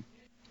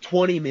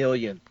 20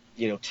 million,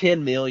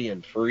 10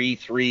 million for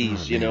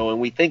E3s, and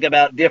we think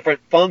about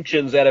different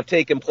functions that have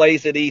taken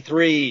place at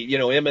E3,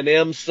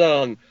 Eminem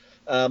sung,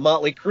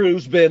 Motley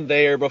Crue's been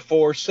there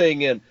before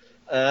singing.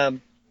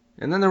 And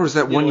then there was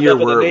that one year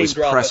where it was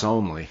press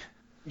only.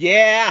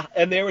 Yeah,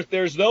 and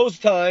there's those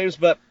times,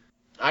 but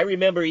I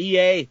remember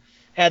EA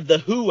had The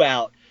Who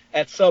out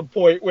at some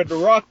point when the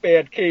Rock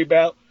Band came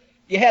out.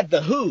 You had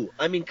The Who.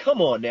 I mean, come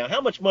on now.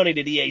 How much money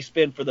did EA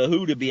spend for The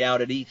Who to be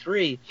out at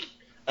E3?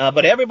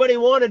 But everybody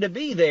wanted to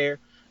be there.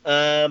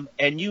 And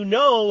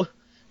those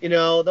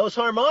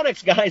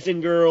Harmonix guys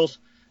and girls,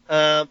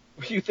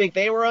 you think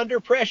they were under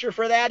pressure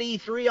for that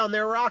E3 on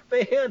their Rock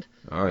Band?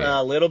 Oh,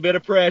 yeah. A little bit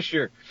of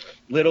pressure.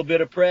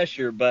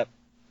 But,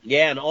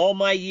 yeah, in all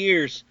my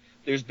years,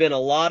 there's been a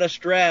lot of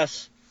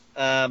stress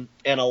and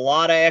a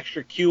lot of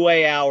extra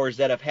QA hours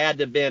that have had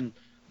to been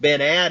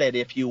added,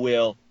 if you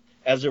will,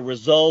 as a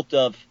result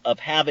of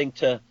having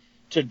to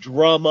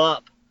drum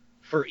up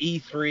for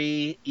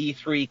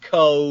E3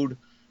 code,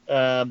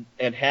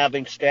 and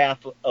having staff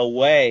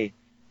away.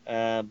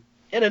 And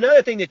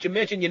another thing that you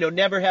mentioned,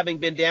 never having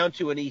been down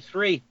to an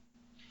E3,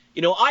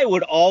 I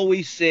would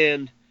always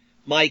send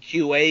my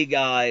QA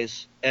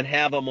guys and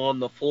have them on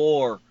the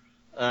floor,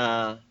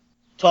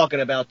 talking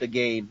about the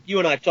game. You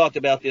and I have talked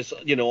about this,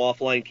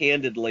 offline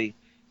candidly.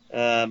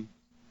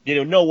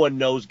 No one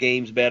knows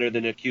games better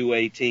than a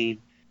QA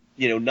team.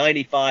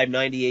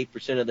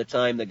 98% of the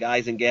time, the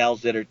guys and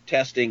gals that are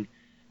testing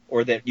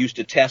or that used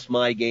to test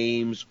my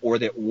games or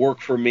that work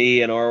for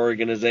me in our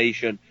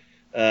organization,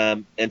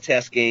 and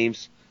test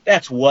games,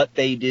 that's what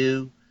they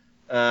do.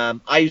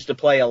 I used to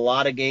play a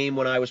lot of game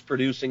when I was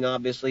producing,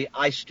 obviously.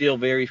 I still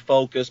very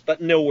focused,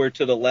 but nowhere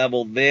to the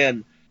level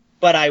then.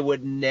 But I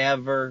would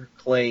never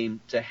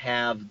claim to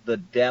have the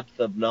depth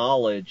of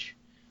knowledge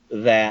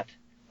that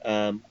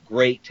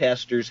great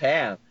testers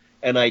have.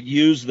 And I'd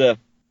use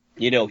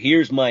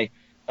here's my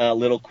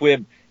little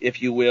quib,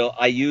 if you will.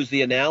 I use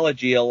the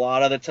analogy a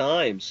lot of the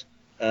times.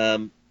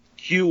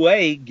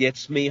 QA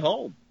gets me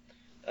home.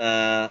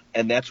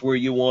 And that's where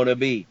you want to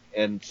be.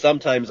 And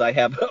sometimes I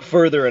have a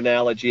further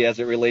analogy as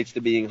it relates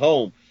to being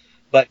home.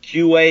 But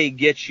QA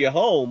gets you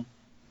home,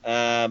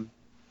 and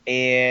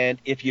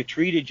if you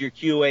treated your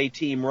QA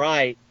team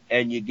right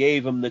and you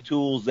gave them the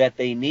tools that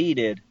they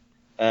needed,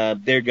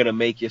 they're going to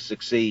make you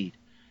succeed.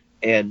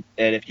 And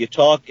if you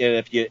talk,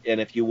 and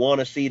if you want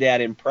to see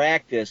that in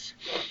practice,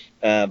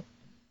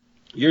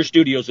 your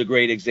studio's a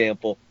great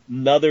example.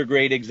 Another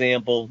great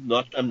example.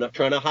 I'm not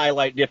trying to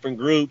highlight different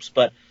groups,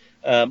 but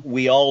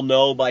we all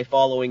know by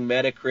following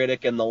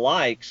Metacritic and the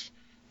likes,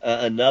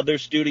 another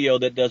studio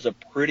that does a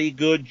pretty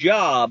good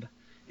job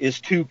is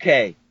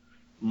 2K.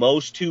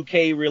 Most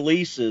 2K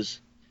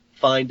releases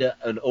find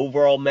an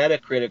overall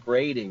Metacritic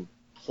rating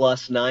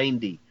plus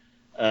 90,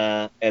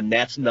 and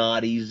that's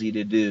not easy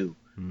to do.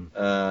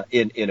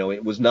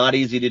 It was not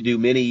easy to do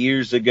many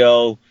years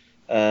ago.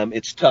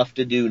 It's tough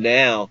to do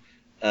now.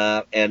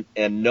 And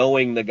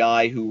knowing the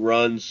guy who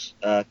runs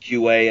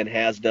QA and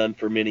has done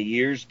for many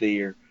years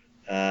there,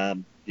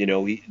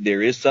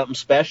 there is something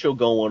special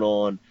going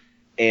on,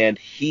 and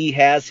he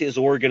has his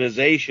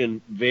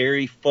organization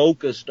very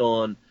focused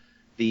on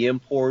the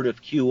import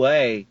of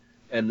QA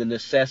and the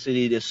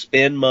necessity to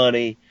spend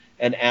money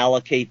and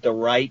allocate the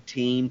right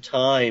team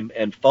time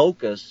and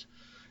focus.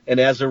 And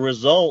as a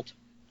result,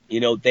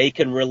 they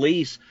can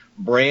release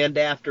brand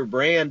after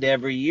brand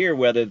every year,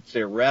 whether it's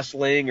their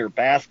wrestling or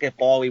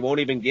basketball. We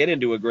won't even get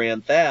into a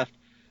Grand Theft.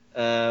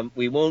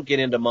 We won't get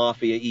into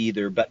Mafia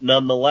either, but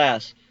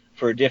nonetheless,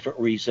 for a different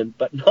reason,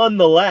 but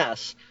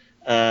nonetheless,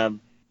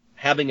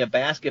 having a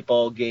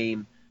basketball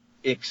game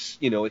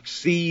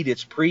exceed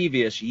its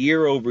previous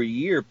year over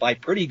year by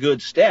pretty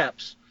good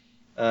steps,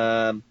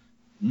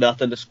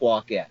 nothing to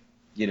squawk at.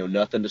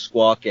 Nothing to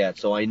squawk at.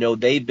 So I know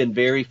they've been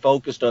very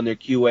focused on their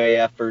QA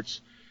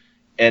efforts,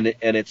 and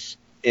it's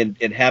in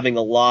having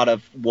a lot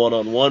of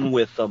one-on-one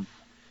with them.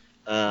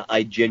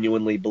 I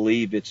genuinely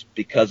believe it's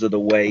because of the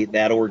way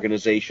that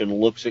organization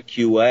looks at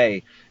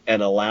QA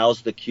and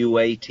allows the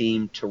QA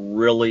team to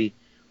really,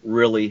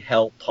 really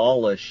help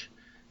polish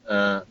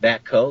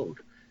that code.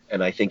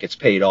 And I think it's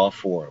paid off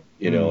for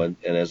them,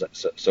 and as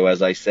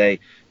I say,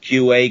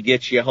 QA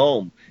gets you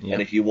home. Yep.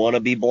 And if you want to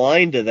be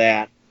blind to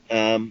that,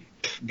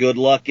 good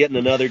luck getting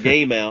another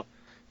game out.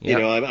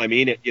 Yep. I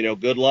mean it,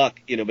 good luck,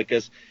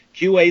 because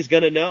QA's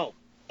going to know.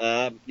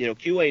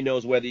 QA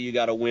knows whether you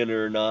got a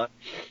winner or not,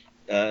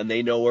 and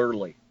they know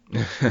early.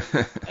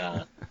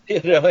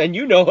 And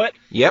you know it.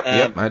 Yep,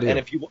 I do. And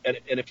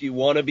if you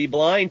want to be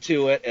blind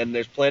to it, and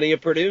there's plenty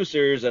of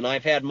producers, and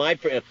I've had my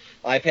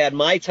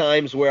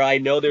times where I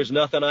know there's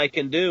nothing I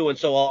can do, and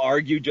so I'll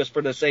argue just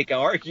for the sake of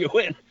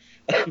arguing,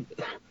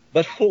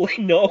 but fully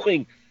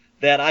knowing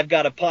that I've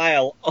got a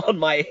pile on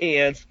my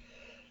hands,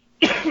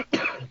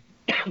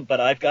 but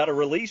I've got to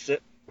release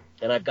it,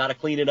 and I've got to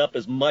clean it up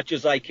as much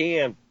as I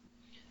can,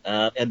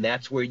 and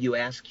that's where you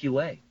ask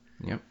QA.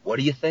 Yep. What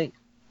do you think?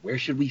 Where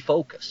should we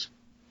focus?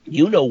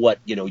 You know what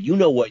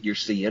you're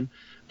seeing.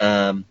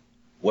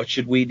 What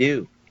should we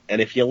do?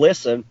 And if you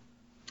listen,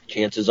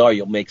 chances are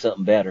you'll make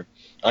something better.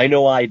 I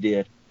know I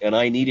did, and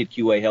I needed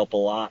QA help a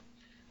lot,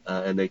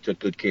 and they took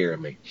good care of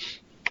me.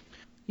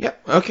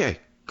 Yep. Okay.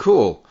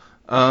 Cool.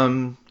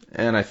 And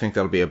I think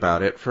that'll be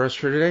about it for us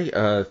for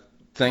today.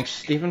 Thanks,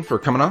 Stephen, for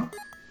coming on.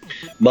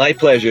 My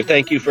pleasure.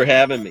 Thank you for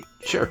having me.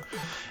 Sure.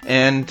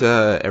 And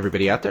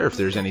everybody out there, if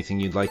there's anything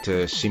you'd like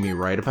to see me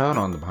write about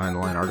on the Behind the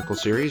Line article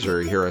series,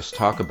 or hear us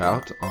talk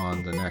about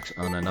on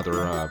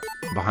another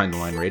Behind the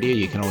Line radio,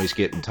 you can always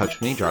get in touch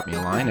with me. Drop me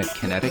a line at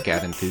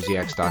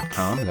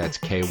kinetic@enthusiacs.com. That's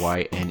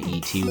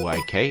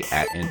KYNETYK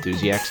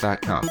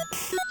 @enthusiacs.com.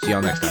 See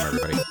y'all next time,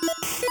 everybody.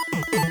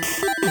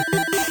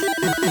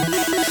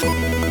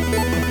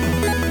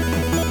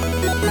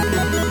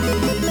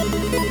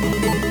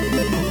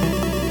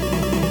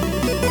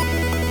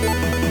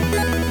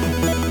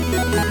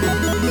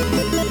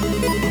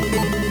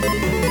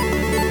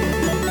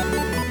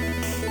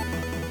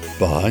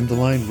 Behind the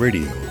Line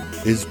Radio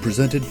is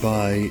presented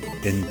by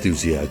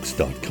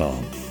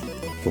Enthusiacs.com.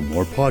 For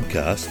more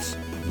podcasts,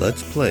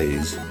 Let's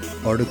Plays,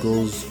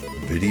 articles,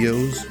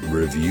 videos,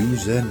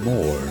 reviews, and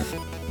more,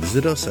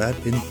 visit us at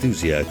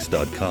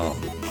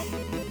Enthusiacs.com.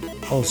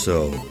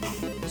 Also,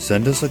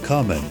 send us a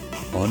comment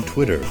on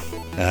Twitter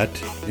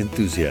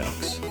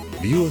 @Enthusiacs.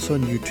 View us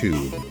on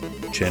YouTube,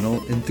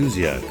 channel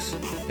Enthusiacs,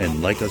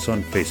 and like us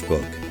on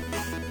Facebook,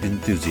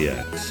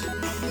 Enthusiacs.